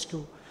knowledge as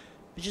to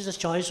which is the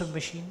choice of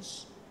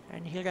machines.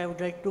 And here I would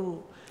like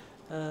to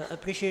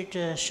appreciate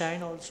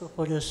Shine also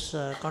for his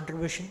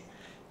contribution.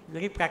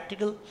 Very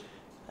practical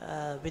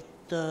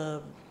with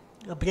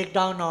a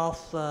breakdown of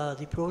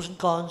the pros and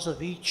cons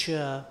of each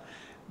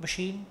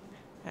machine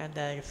and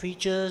their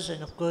features,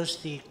 and of course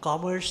the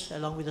commerce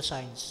along with the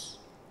science.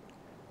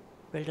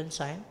 Well done,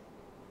 Shine.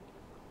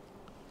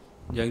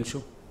 Yangshu.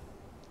 No,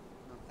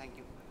 thank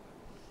you.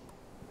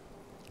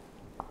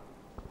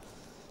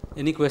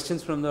 Any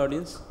questions from the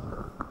audience?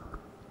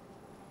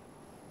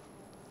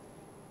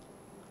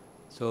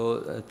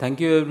 So thank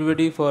you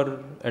everybody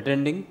for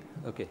attending.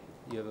 Okay,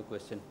 you have a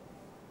question.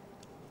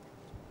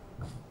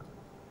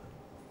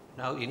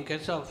 Now, in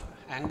case of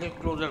angle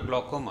closure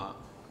glaucoma,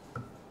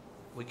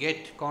 we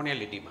get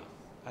corneal edema,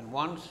 and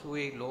once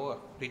we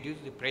reduce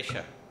the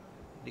pressure,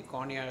 the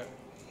corneal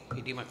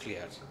edema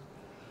clears.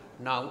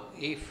 Now,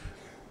 if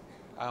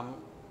I'm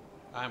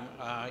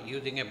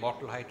using a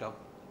bottle height of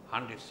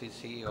 100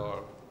 cc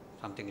or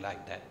something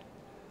like that,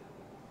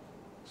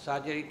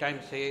 surgery time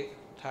say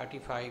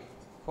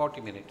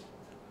 35-40 minutes,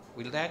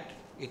 will that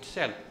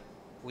itself,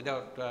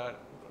 without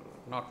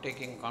not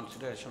taking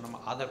consideration of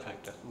other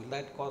factors, will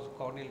that cause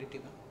corneal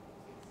edema?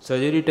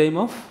 Surgery time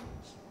of?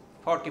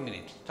 40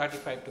 minutes,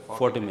 35 to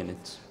 40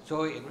 minutes.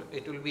 So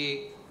it will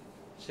be,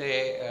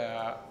 say,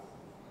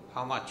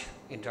 how much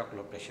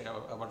intraocular pressure?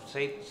 About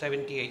say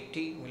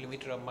 70-80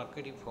 millimeter of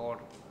mercury for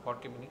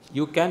 40 minutes?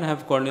 You can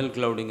have corneal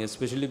clouding,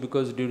 especially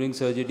because during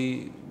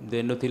surgery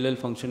the endothelial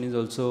function is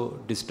also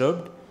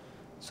disturbed.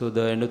 So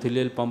the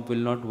endothelial pump will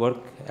not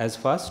work as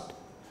fast,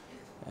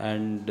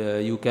 and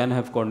you can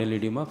have corneal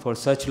edema for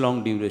such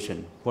long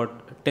duration. For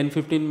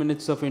 10-15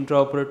 minutes of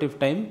intraoperative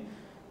time,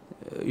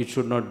 it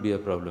should not be a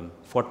problem.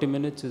 40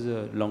 minutes is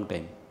a long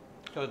time.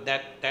 So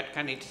that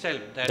can itself,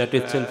 that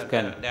itself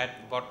can.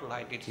 That bottle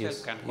height itself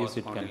Yes, can yes, cause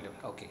it corneal can.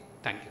 edema. Okay,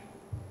 thank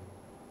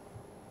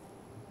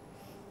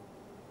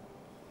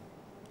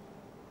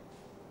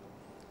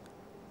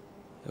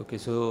you. Okay,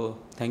 so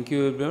thank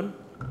you everyone.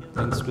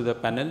 Thanks to the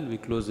panel. We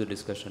close the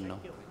discussion now.